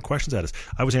 Keep throwing questions at us.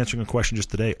 I was answering a question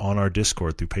just today on our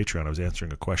Discord through Patreon. I was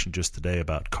answering a question just today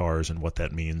about cars and what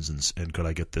that means and could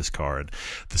I get this car. And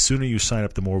the sooner you sign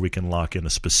up, the more we can lock in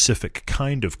a specific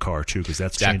kind of car, too, because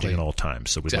that's changing at all times.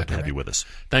 So we'd love to have you with us.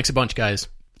 Thanks a bunch, guys.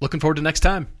 Looking forward to next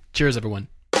time. Cheers, everyone.